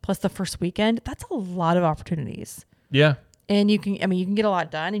Thursday plus the first weekend, that's a lot of opportunities. Yeah. And you can get a lot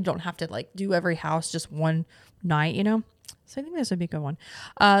done. You don't have to like do every house just one night, So I think this would be a good one.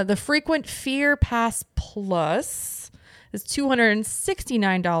 The Frequent Fear Pass Plus is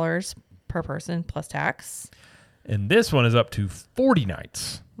 $269 per person plus tax. And this one is up to 40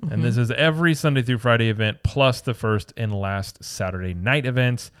 nights. And this is every Sunday through Friday event plus the first and last Saturday night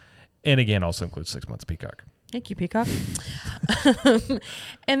events. And again, also includes 6 months of Peacock. Thank you, Peacock.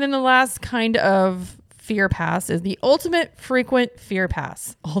 And then the last kind of Fear Pass is the Ultimate Frequent Fear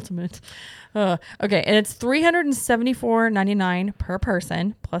Pass. Ultimate. Okay, and it's $374.99 per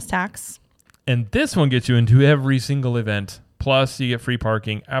person plus tax. And this one gets you into every single event. Plus, you get free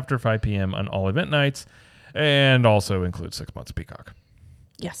parking after 5 p.m. on all event nights. And also includes 6 months of Peacock.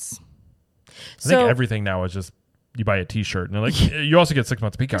 Yes. I think everything now is just you buy a T-shirt and they're like, you also get 6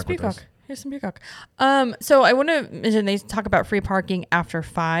 months of Peacock with this. Here's some Peacock. So I want to mention they talk about free parking after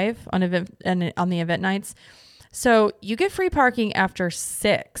 5 on the event nights. So you get free parking after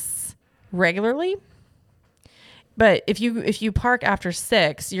 6 regularly. But if you park after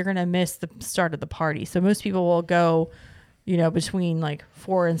 6, you're going to miss the start of the party. So most people will go, between like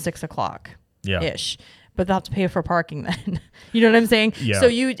 4 and 6 o'clock ish. But they'll have to pay for parking then. You know what I'm saying? Yeah. So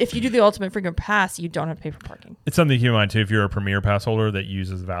if you do the ultimate frequent pass, you don't have to pay for parking. It's something to keep in mind too. If you're a Premier Pass holder that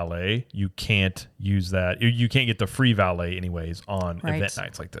uses valet, you can't use that. You can't get the free valet anyways on event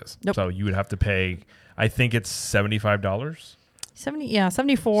nights like this. Nope. So you would have to pay, I think it's $75.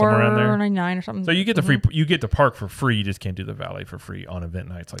 74 or 99 or something. So you get the free, you get to park for free. You just can't do the valet for free on event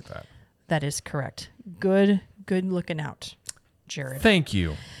nights like that. That is correct. Good looking out, Jared. Thank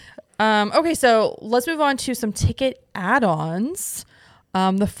you. Okay, so let's move on to some ticket add-ons.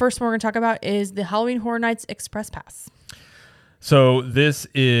 The first one we're going to talk about is the Halloween Horror Nights Express Pass. So this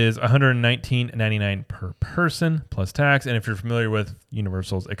is $119.99 per person plus tax. And if you're familiar with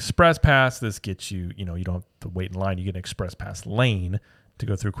Universal's Express Pass, this gets you, you don't have to wait in line. You get an Express Pass lane to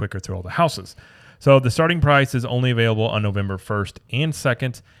go through quicker through all the houses. So the starting price is only available on November 1st and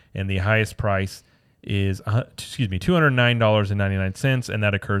 2nd, and the highest price is $209.99, and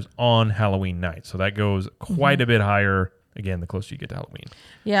that occurs on Halloween night. So that goes quite a bit higher, again, the closer you get to Halloween.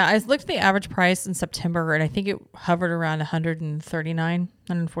 Yeah, I looked at the average price in September, and I think it hovered around 149.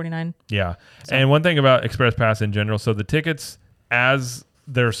 Yeah. So. And one thing about Express Pass in general, so the tickets, as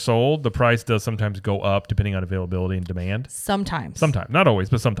they're sold, the price does sometimes go up depending on availability and demand. Sometimes. Not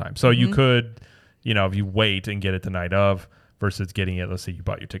always, but sometimes. So you could, if you wait and get it the night of versus getting it, let's say you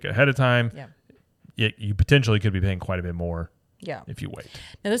bought your ticket ahead of time. Yeah. You potentially could be paying quite a bit more if you wait.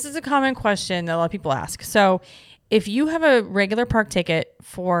 Now, this is a common question that a lot of people ask. So if you have a regular park ticket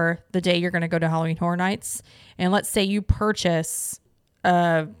for the day you're going to go to Halloween Horror Nights, and let's say you purchase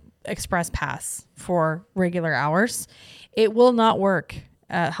a Express Pass for regular hours, it will not work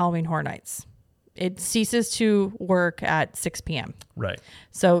at Halloween Horror Nights. It ceases to work at 6 p.m. Right.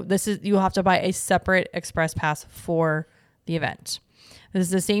 So you'll have to buy a separate Express Pass for the event. This is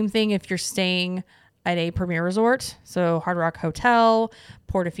the same thing if you're staying at a Premier Resort, so Hard Rock Hotel,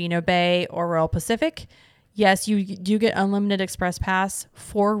 Portofino Bay, or Royal Pacific. Yes, you do get unlimited Express Pass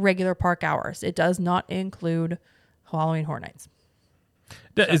for regular park hours. It does not include Halloween Horror Nights.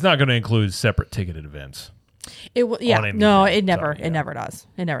 It's not going to include separate ticketed events. It never does.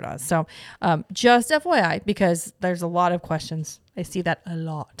 It never does. So just FYI, because there's a lot of questions. I see that a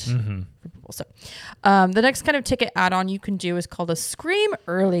lot from people. So the next kind of ticket add-on you can do is called a Scream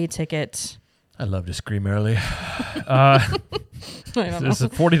Early ticket. I love to scream early. This is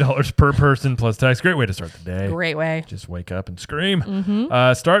 $40 per person plus tax. Great way to start the day. Great way. Just wake up and scream.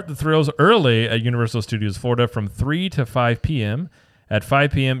 Start the thrills early at Universal Studios Florida from 3 to 5 p.m. At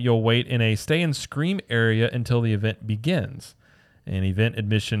 5 p.m., you'll wait in a stay and scream area until the event begins. An event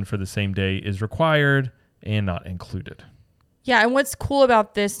admission for the same day is required and not included. Yeah, and what's cool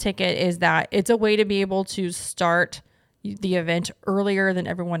about this ticket is that it's a way to be able to start the event earlier than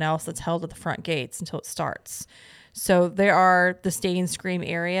everyone else that's held at the front gates until it starts. So there are the stay and scream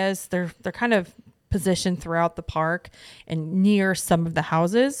areas. They're kind of positioned throughout the park and near some of the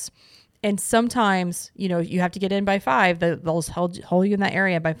houses. And sometimes, you have to get in by 5. They'll hold you in that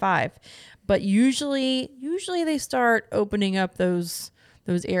area by 5. But usually they start opening up those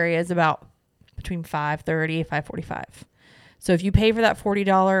areas about between 5:30 and 5:45. So if you pay for that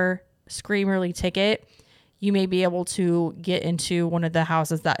 $40 Scream Early ticket, you may be able to get into one of the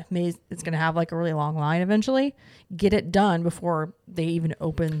houses that it's going to have like a really long line eventually. Get it done before they even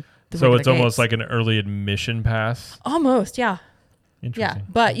open the So it's gates. almost like an early admission pass? Almost, yeah. Interesting. Yeah,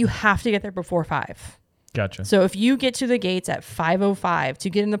 but you have to get there before 5. Gotcha. So if you get to the gates at 5:05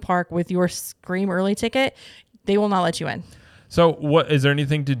 to get in the park with your Scream Early ticket, they will not let you in. So what is there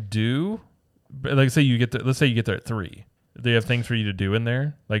anything to do? Like let's say you get there at 3. Do they have things for you to do in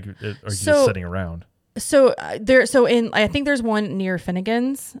there? Like or are you just sitting around? So I think there's one near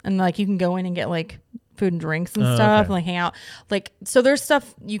Finnegan's, and like you can go in and get like food and drinks and stuff, and like hang out. Like, so there's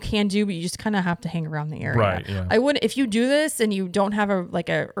stuff you can do, but you just kind of have to hang around the area. Right. Yeah. I would, if you do this and you don't have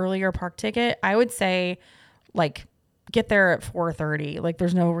a earlier park ticket, I would say like get there at 4:30. Like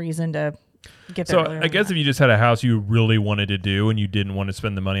there's no reason to get there. So I guess if you just had a house you really wanted to do and you didn't want to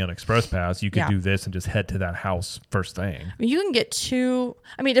spend the money on Express Pass, you could do this and just head to that house first thing. I mean, you can get 2.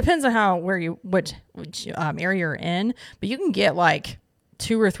 I mean, it depends on which area you're in, but you can get like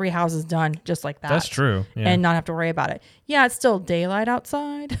 2 or 3 houses done just like that. That's true. Yeah. And not have to worry about it. Yeah, it's still daylight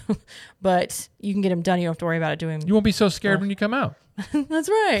outside, but you can get them done. You don't have to worry about it doing. You won't be so scared when you come out. That's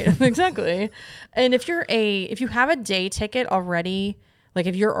right. Exactly. And if you have a day ticket already, like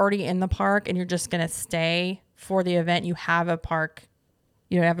if you're already in the park and you're just going to stay for the event, you have a park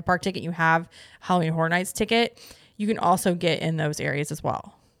ticket, you have Halloween Horror Nights ticket, you can also get in those areas as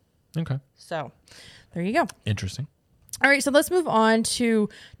well. Okay. So there you go. Interesting. All right. So let's move on to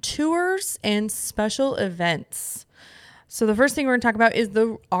tours and special events. So the first thing we're going to talk about is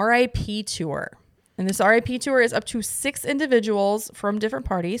the RIP tour. And this RIP tour is up to 6 individuals from different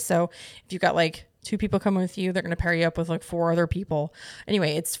parties. So if you've got like 2 people coming with you, they're going to pair you up with like 4 other people.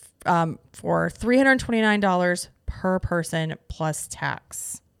 Anyway, it's for $329 per person plus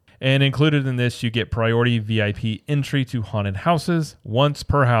tax. And included in this, you get priority VIP entry to haunted houses once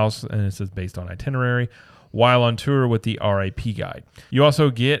per house, and this is based on itinerary, while on tour with the RIP guide. You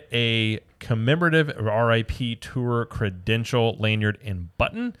also get a commemorative RIP tour credential, lanyard, and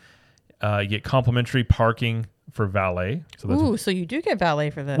button. You get complimentary parking for valet. So you do get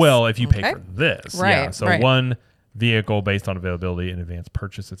valet for this. Well, if you pay for this. Right. Yeah. So one vehicle based on availability and advance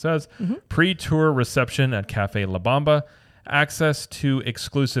purchase, it says. Pre-tour reception at Cafe La Bamba. Access to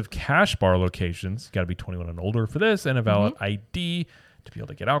exclusive cash bar locations. Got to be 21 and older for this, and a valid ID to be able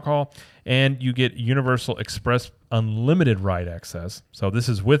to get alcohol. And you get Universal Express unlimited ride access. So this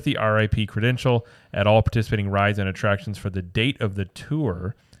is with the RIP credential at all participating rides and attractions for the date of the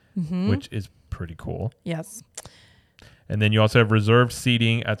tour, which is pretty cool. Yes. And then you also have reserved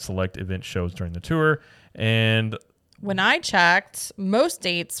seating at select event shows during the tour. And when I checked, most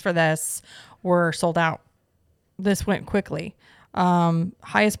dates for this were sold out. This went quickly.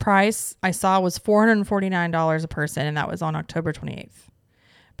 Highest price I saw was $449 a person, and that was on October 28th.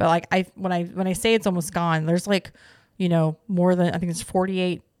 But like when I say it's almost gone, there's like, more than, I think it's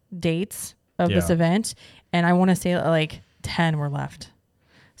 48 dates of this event, and I want to say like 10 were left.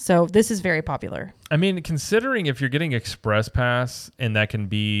 So this is very popular. I mean, considering if you're getting Express Pass and that can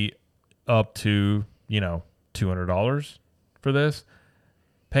be up to, $200 for this,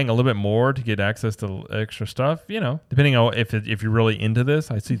 paying a little bit more to get access to extra stuff, depending on if you're really into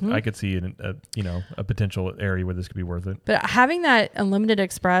this, I could see a potential area where this could be worth it. But having that unlimited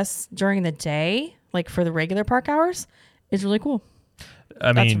express during the day, like for the regular park hours, is really cool.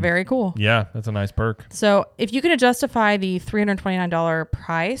 That's very cool. Yeah, that's a nice perk. So if you can justify the $329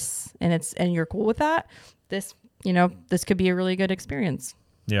 price and you're cool with that, this could be a really good experience.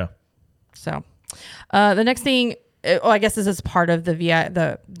 Yeah. So the next thing, I guess this is part of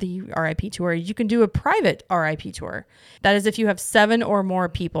the RIP tour. You can do a private RIP tour. That is if you have 7 or more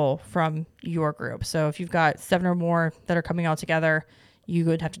people from your group. So if you've got 7 or more that are coming all together, you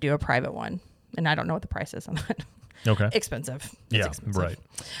would have to do a private one. And I don't know what the price is on that. Okay. Expensive. Yeah, expensive. right.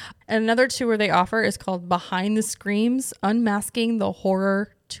 And another tour they offer is called Behind the Screams, Unmasking the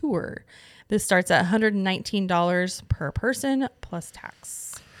Horror Tour. This starts at $119 per person plus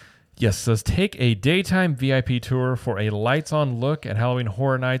tax. Yes, it says take a daytime VIP tour for a lights-on look at Halloween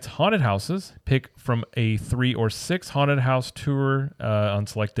Horror Nights haunted houses. Pick from a 3 or 6 haunted house tour on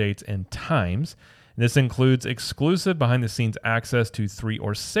select dates and times. And this includes exclusive behind-the-scenes access to 3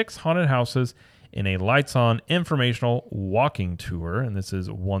 or 6 haunted houses in a lights-on informational walking tour. And this is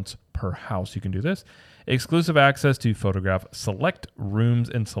once per house you can do this. Exclusive access to photograph select rooms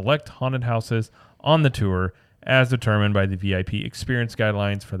in select haunted houses on the tour as determined by the VIP experience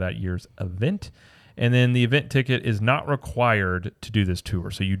guidelines for that year's event. And then the event ticket is not required to do this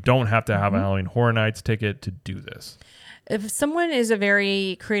tour. So you don't have to have a Halloween Horror Nights ticket to do this. If someone is a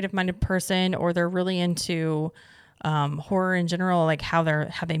very creative-minded person or they're really into horror in general, like how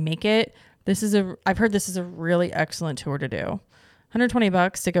they make it, I've heard this is a really excellent tour to do.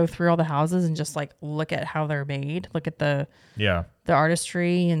 $120 to go through all the houses and just like look at how they're made, look at the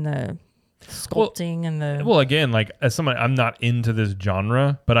artistry and the sculpting again, like as someone, I'm not into this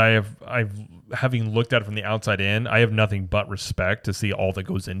genre, but I've having looked at it from the outside in, I have nothing but respect to see all that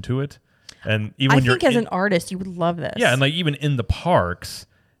goes into it. And even I think as an artist, you would love this. Yeah, and like even in the parks,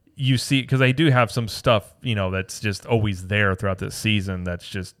 you see, because they do have some stuff, that's just always there throughout this season. That's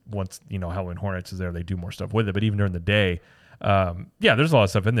just once Halloween Horror Nights is there, they do more stuff with it. But even during the day, there's a lot of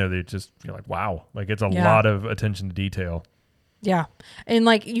stuff in there that just you're like, wow, like it's a lot of attention to detail. Yeah, and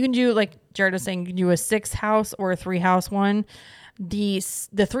like you can do, like Jared was saying, you can do a 6-house or a 3-house one. The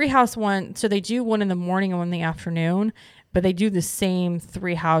 3-house one, so they do one in the morning and one in the afternoon, but they do the same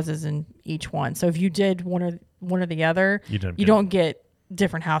 3 houses in each one. So if you did one or the other, you don't get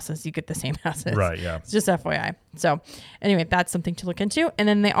different houses. You get the same houses. Right, yeah. It's just FYI. So anyway, that's something to look into. And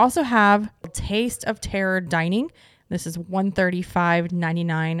then they also have Taste of Terror Dining. This is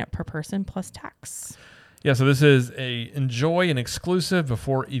 $135.99 per person plus tax. Yeah, so this is enjoy an exclusive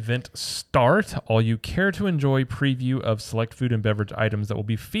before event start. All you care to enjoy preview of select food and beverage items that will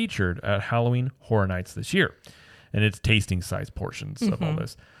be featured at Halloween Horror Nights this year. And it's tasting size portions of all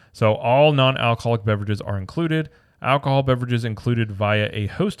this. So all non-alcoholic beverages are included. Alcohol beverages included via a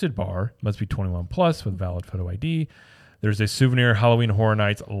hosted bar, must be 21 plus with valid photo ID. There's a souvenir Halloween Horror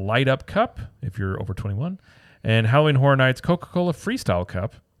Nights light up cup if you're over 21, and Halloween Horror Nights Coca-Cola Freestyle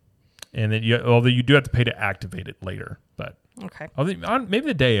cup. And then although you do have to pay to activate it later, but okay, maybe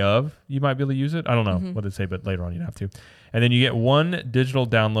the day of you might be able to use it. I don't know what they say, but later on you'd have to. And then you get one digital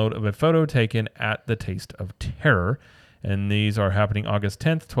download of a photo taken at the Taste of Terror. And these are happening August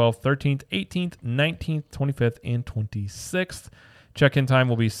 10th, 12th, 13th, 18th, 19th, 25th, and 26th. Check-in time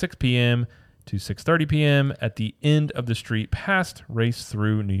will be 6 p.m. to 6:30 p.m. at the end of the street past Race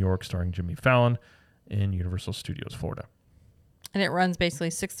Through New York, starring Jimmy Fallon in Universal Studios, Florida. And it runs basically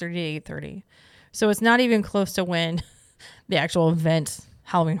 6:30 to 8:30. So it's not even close to when the actual event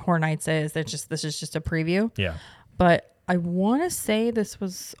Halloween Horror Nights is. This is just a preview. Yeah. But I want to say this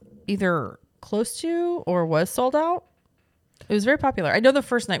was either close to or was sold out. It was very popular. I know the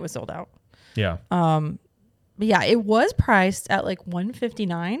first night was sold out. Yeah. But yeah, it was priced at like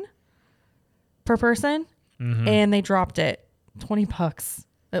 $159 per person. And they dropped it $20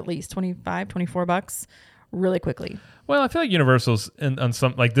 at least, $25-$24 really quickly. Well, I feel like Universal's on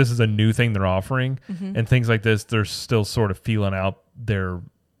some, like, this is a new thing they're offering, and things like this, they're still sort of feeling out their,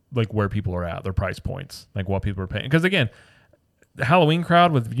 like, where people are at, their price points, like what people are paying. Because again, the Halloween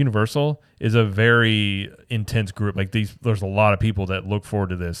crowd with Universal is a very intense group. Like, there's a lot of people that look forward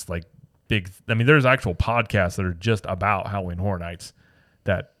to this, like, big. I mean, there's actual podcasts that are just about Halloween Horror Nights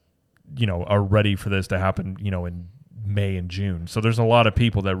that, you know, are ready for this to happen, you know, in May and June. So there's a lot of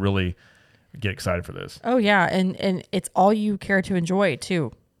people that really get excited for this. Oh yeah, and it's all you care to enjoy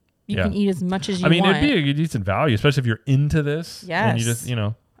too. You can eat as much as you want. I mean, it'd be a decent value, especially if you're into this. Yes. And you just, you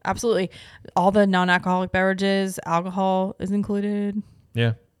know. Absolutely. All the non-alcoholic beverages, alcohol is included.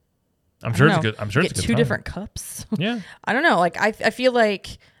 Yeah. I'm sure it's good. I'm sure it's a good two time. different cups. Yeah. I don't know. Like I feel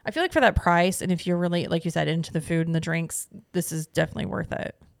like for that price, and if you're really, like you said, into the food and the drinks, this is definitely worth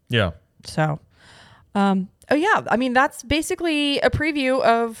it. Yeah. So, oh yeah. I mean, that's basically a preview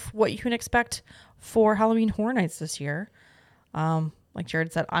of what you can expect for Halloween Horror Nights this year. Like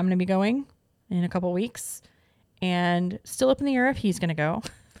Jared said, I'm going to be going in a couple weeks, and still up in the air if he's going to go.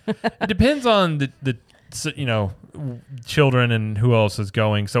 It depends on the you know, children and who else is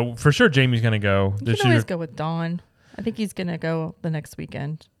going. So for sure, Jamie's going to go. You can always go with Dawn. I think he's going to go the next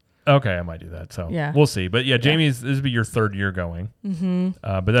weekend. Okay, I might do that. So yeah, we'll see. But yeah, Jamie's this will be your third year going.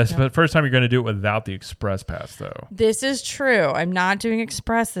 But that's the first time you're going to do it without the express pass, though. This is true. I'm not doing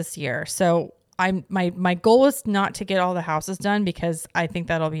express this year, so my goal is not to get all the houses done because I think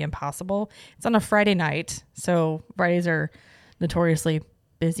that'll be impossible. It's on a Friday night, so Fridays are notoriously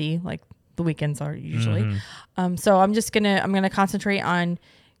busy, like the weekends are usually. So I'm gonna concentrate on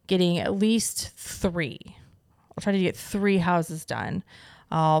getting at least 3. I'll try to get 3 houses done.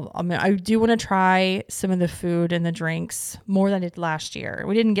 I do want to try some of the food and the drinks more than I did last year.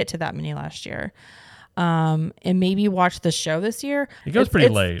 We didn't get to that many last year. And maybe watch the show this year. It goes pretty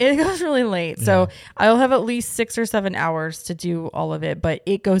late. It goes really late. Yeah. So I'll have at least 6 or 7 hours to do all of it, but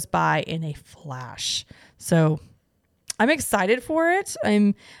it goes by in a flash. So I'm excited for it.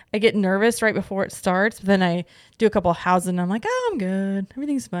 I get nervous right before it starts, but then I do a couple of houses and I'm like, oh, I'm good.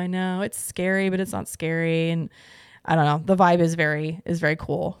 Everything's fine now. It's scary, but it's not scary. And I don't know. The vibe is very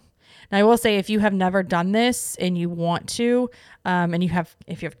cool. Now I will say, if you have never done this and you want to, and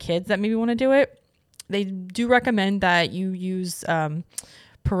if you have kids that maybe want to do it, they do recommend that you use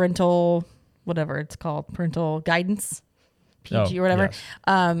parental, whatever it's called, parental guidance, PG or whatever,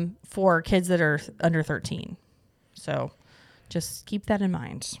 yes. For kids that are under 13. So just keep that in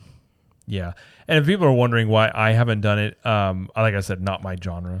mind. Yeah. And if people are wondering why I haven't done it, like I said, not my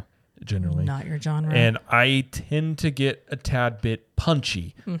genre, generally. Not your genre. And I tend to get a tad bit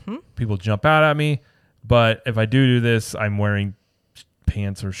punchy. People jump out at me. But if I do this, I'm wearing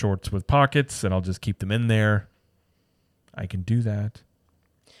pants or shorts with pockets, and I'll just keep them in there. I can do that.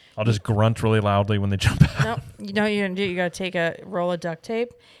 I'll just grunt really loudly when they jump out. No, you know what you're gonna do? You gotta take a roll of duct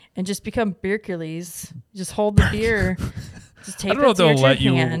tape and just become Beercules. Just hold the beer. Just tape it to your drink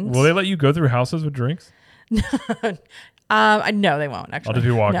hand. Will they let you go through houses with drinks? No, they won't. Actually, I'll just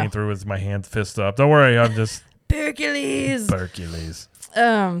be walking through with my hands fist up. Don't worry, I'm just Beercules.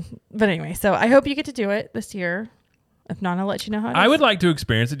 But anyway, so I hope you get to do it this year. If not, I'll let you know how it is. I would like to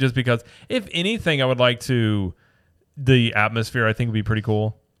experience it just because, if anything, I would like to. The atmosphere, I think, would be pretty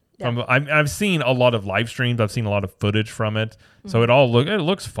cool. Yeah. I've seen a lot of live streams. I've seen a lot of footage from it. So it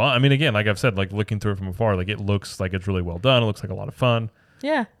looks fun. I mean, again, like I've said, like looking through it from afar, like it looks like it's really well done. It looks like a lot of fun.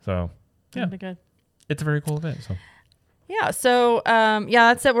 Yeah. So yeah, That'd be good. it's a very cool event. So yeah. So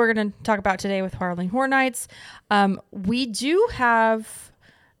that's it. We're going to talk about today with Harley Horror Nights. We do have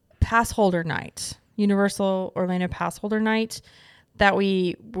pass holder night, Universal Orlando pass holder night, that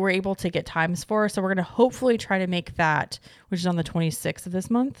we were able to get times for. So we're going to hopefully try to make that, which is on the 26th of this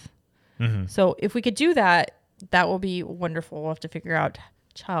month. So if we could do that, that will be wonderful. We'll have to figure out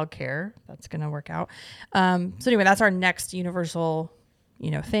childcare. That's going to work out. So anyway, that's our next Universal,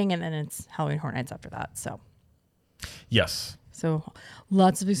 thing. And then it's Halloween Horror Nights after that. So yes. So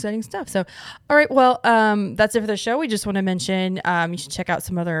lots of exciting stuff. So, all right. Well, that's it for the show. We just want to mention, you should check out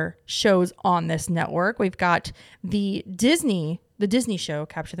some other shows on this network. We've got the Disney show,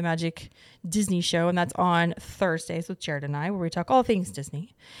 Capture the Magic Disney show. And that's on Thursdays with Jared and I, where we talk all things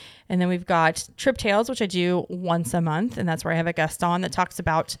Disney. And then we've got Trip Tales, which I do once a month. And that's where I have a guest on that talks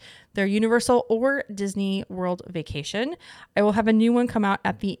about their Universal or Disney World vacation. I will have a new one come out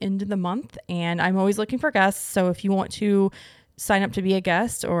at the end of the month. And I'm always looking for guests. So if you want to sign up to be a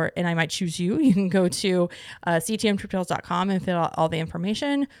guest, and I might choose you, you can go to ctmtriptales.com and fill out all the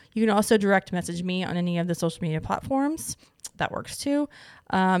information. You can also direct message me on any of the social media platforms. That works too.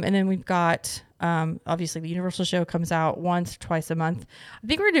 And then we've got, obviously the Universal show comes out once or twice a month. I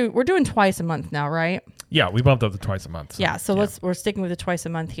think we're doing twice a month now, right? Yeah, we bumped up to twice a month. So, yeah, so we're sticking with the twice a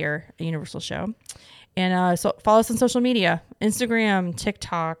month here at Universal show. And so follow us on social media, Instagram,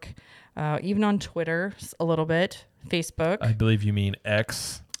 TikTok, even on Twitter a little bit, Facebook. I believe you mean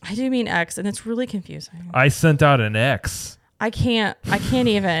X. I do mean X, and it's really confusing. I sent out an X. I can't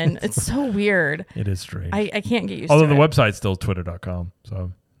even. It's so weird. It is strange. I can't get used to it. Although the website's still twitter.com.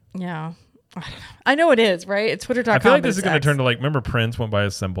 So yeah. I know it is, right? It's twitter.com. I feel like this is going to turn to remember Prince went by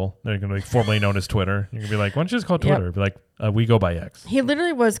his symbol. They're going to be formerly known as Twitter. You're going to be like, why don't you just call Twitter? Yep. Be like, we go by X. He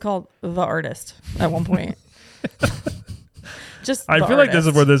literally was called The Artist at one point. I feel like this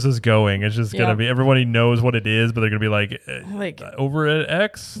is where this is going. It's just going to be, everybody knows what it is, but they're going to be like over at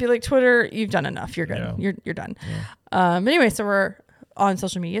X. Be like, Twitter, you've done enough. You're good. Yeah. You're done. Yeah. Anyway, so we're on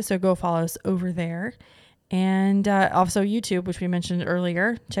social media, so go follow us over there. And also YouTube, which we mentioned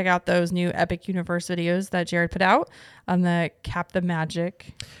earlier. Check out those new Epic Universe videos that Jared put out on the Cap the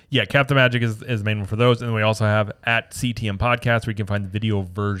Magic. Yeah, Cap the Magic is the main one for those. And we also have at CTM Podcast, where you can find the video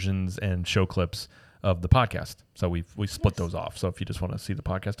versions and show clips of the podcast. So we split those off. So if you just want to see the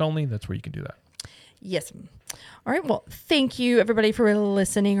podcast only, that's where you can do that. Yes. All right. Well, thank you, everybody, for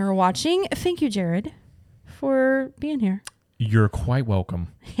listening or watching. Thank you, Jared, for being here. You're quite welcome.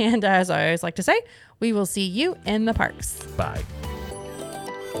 And as I always like to say, we will see you in the parks. Bye.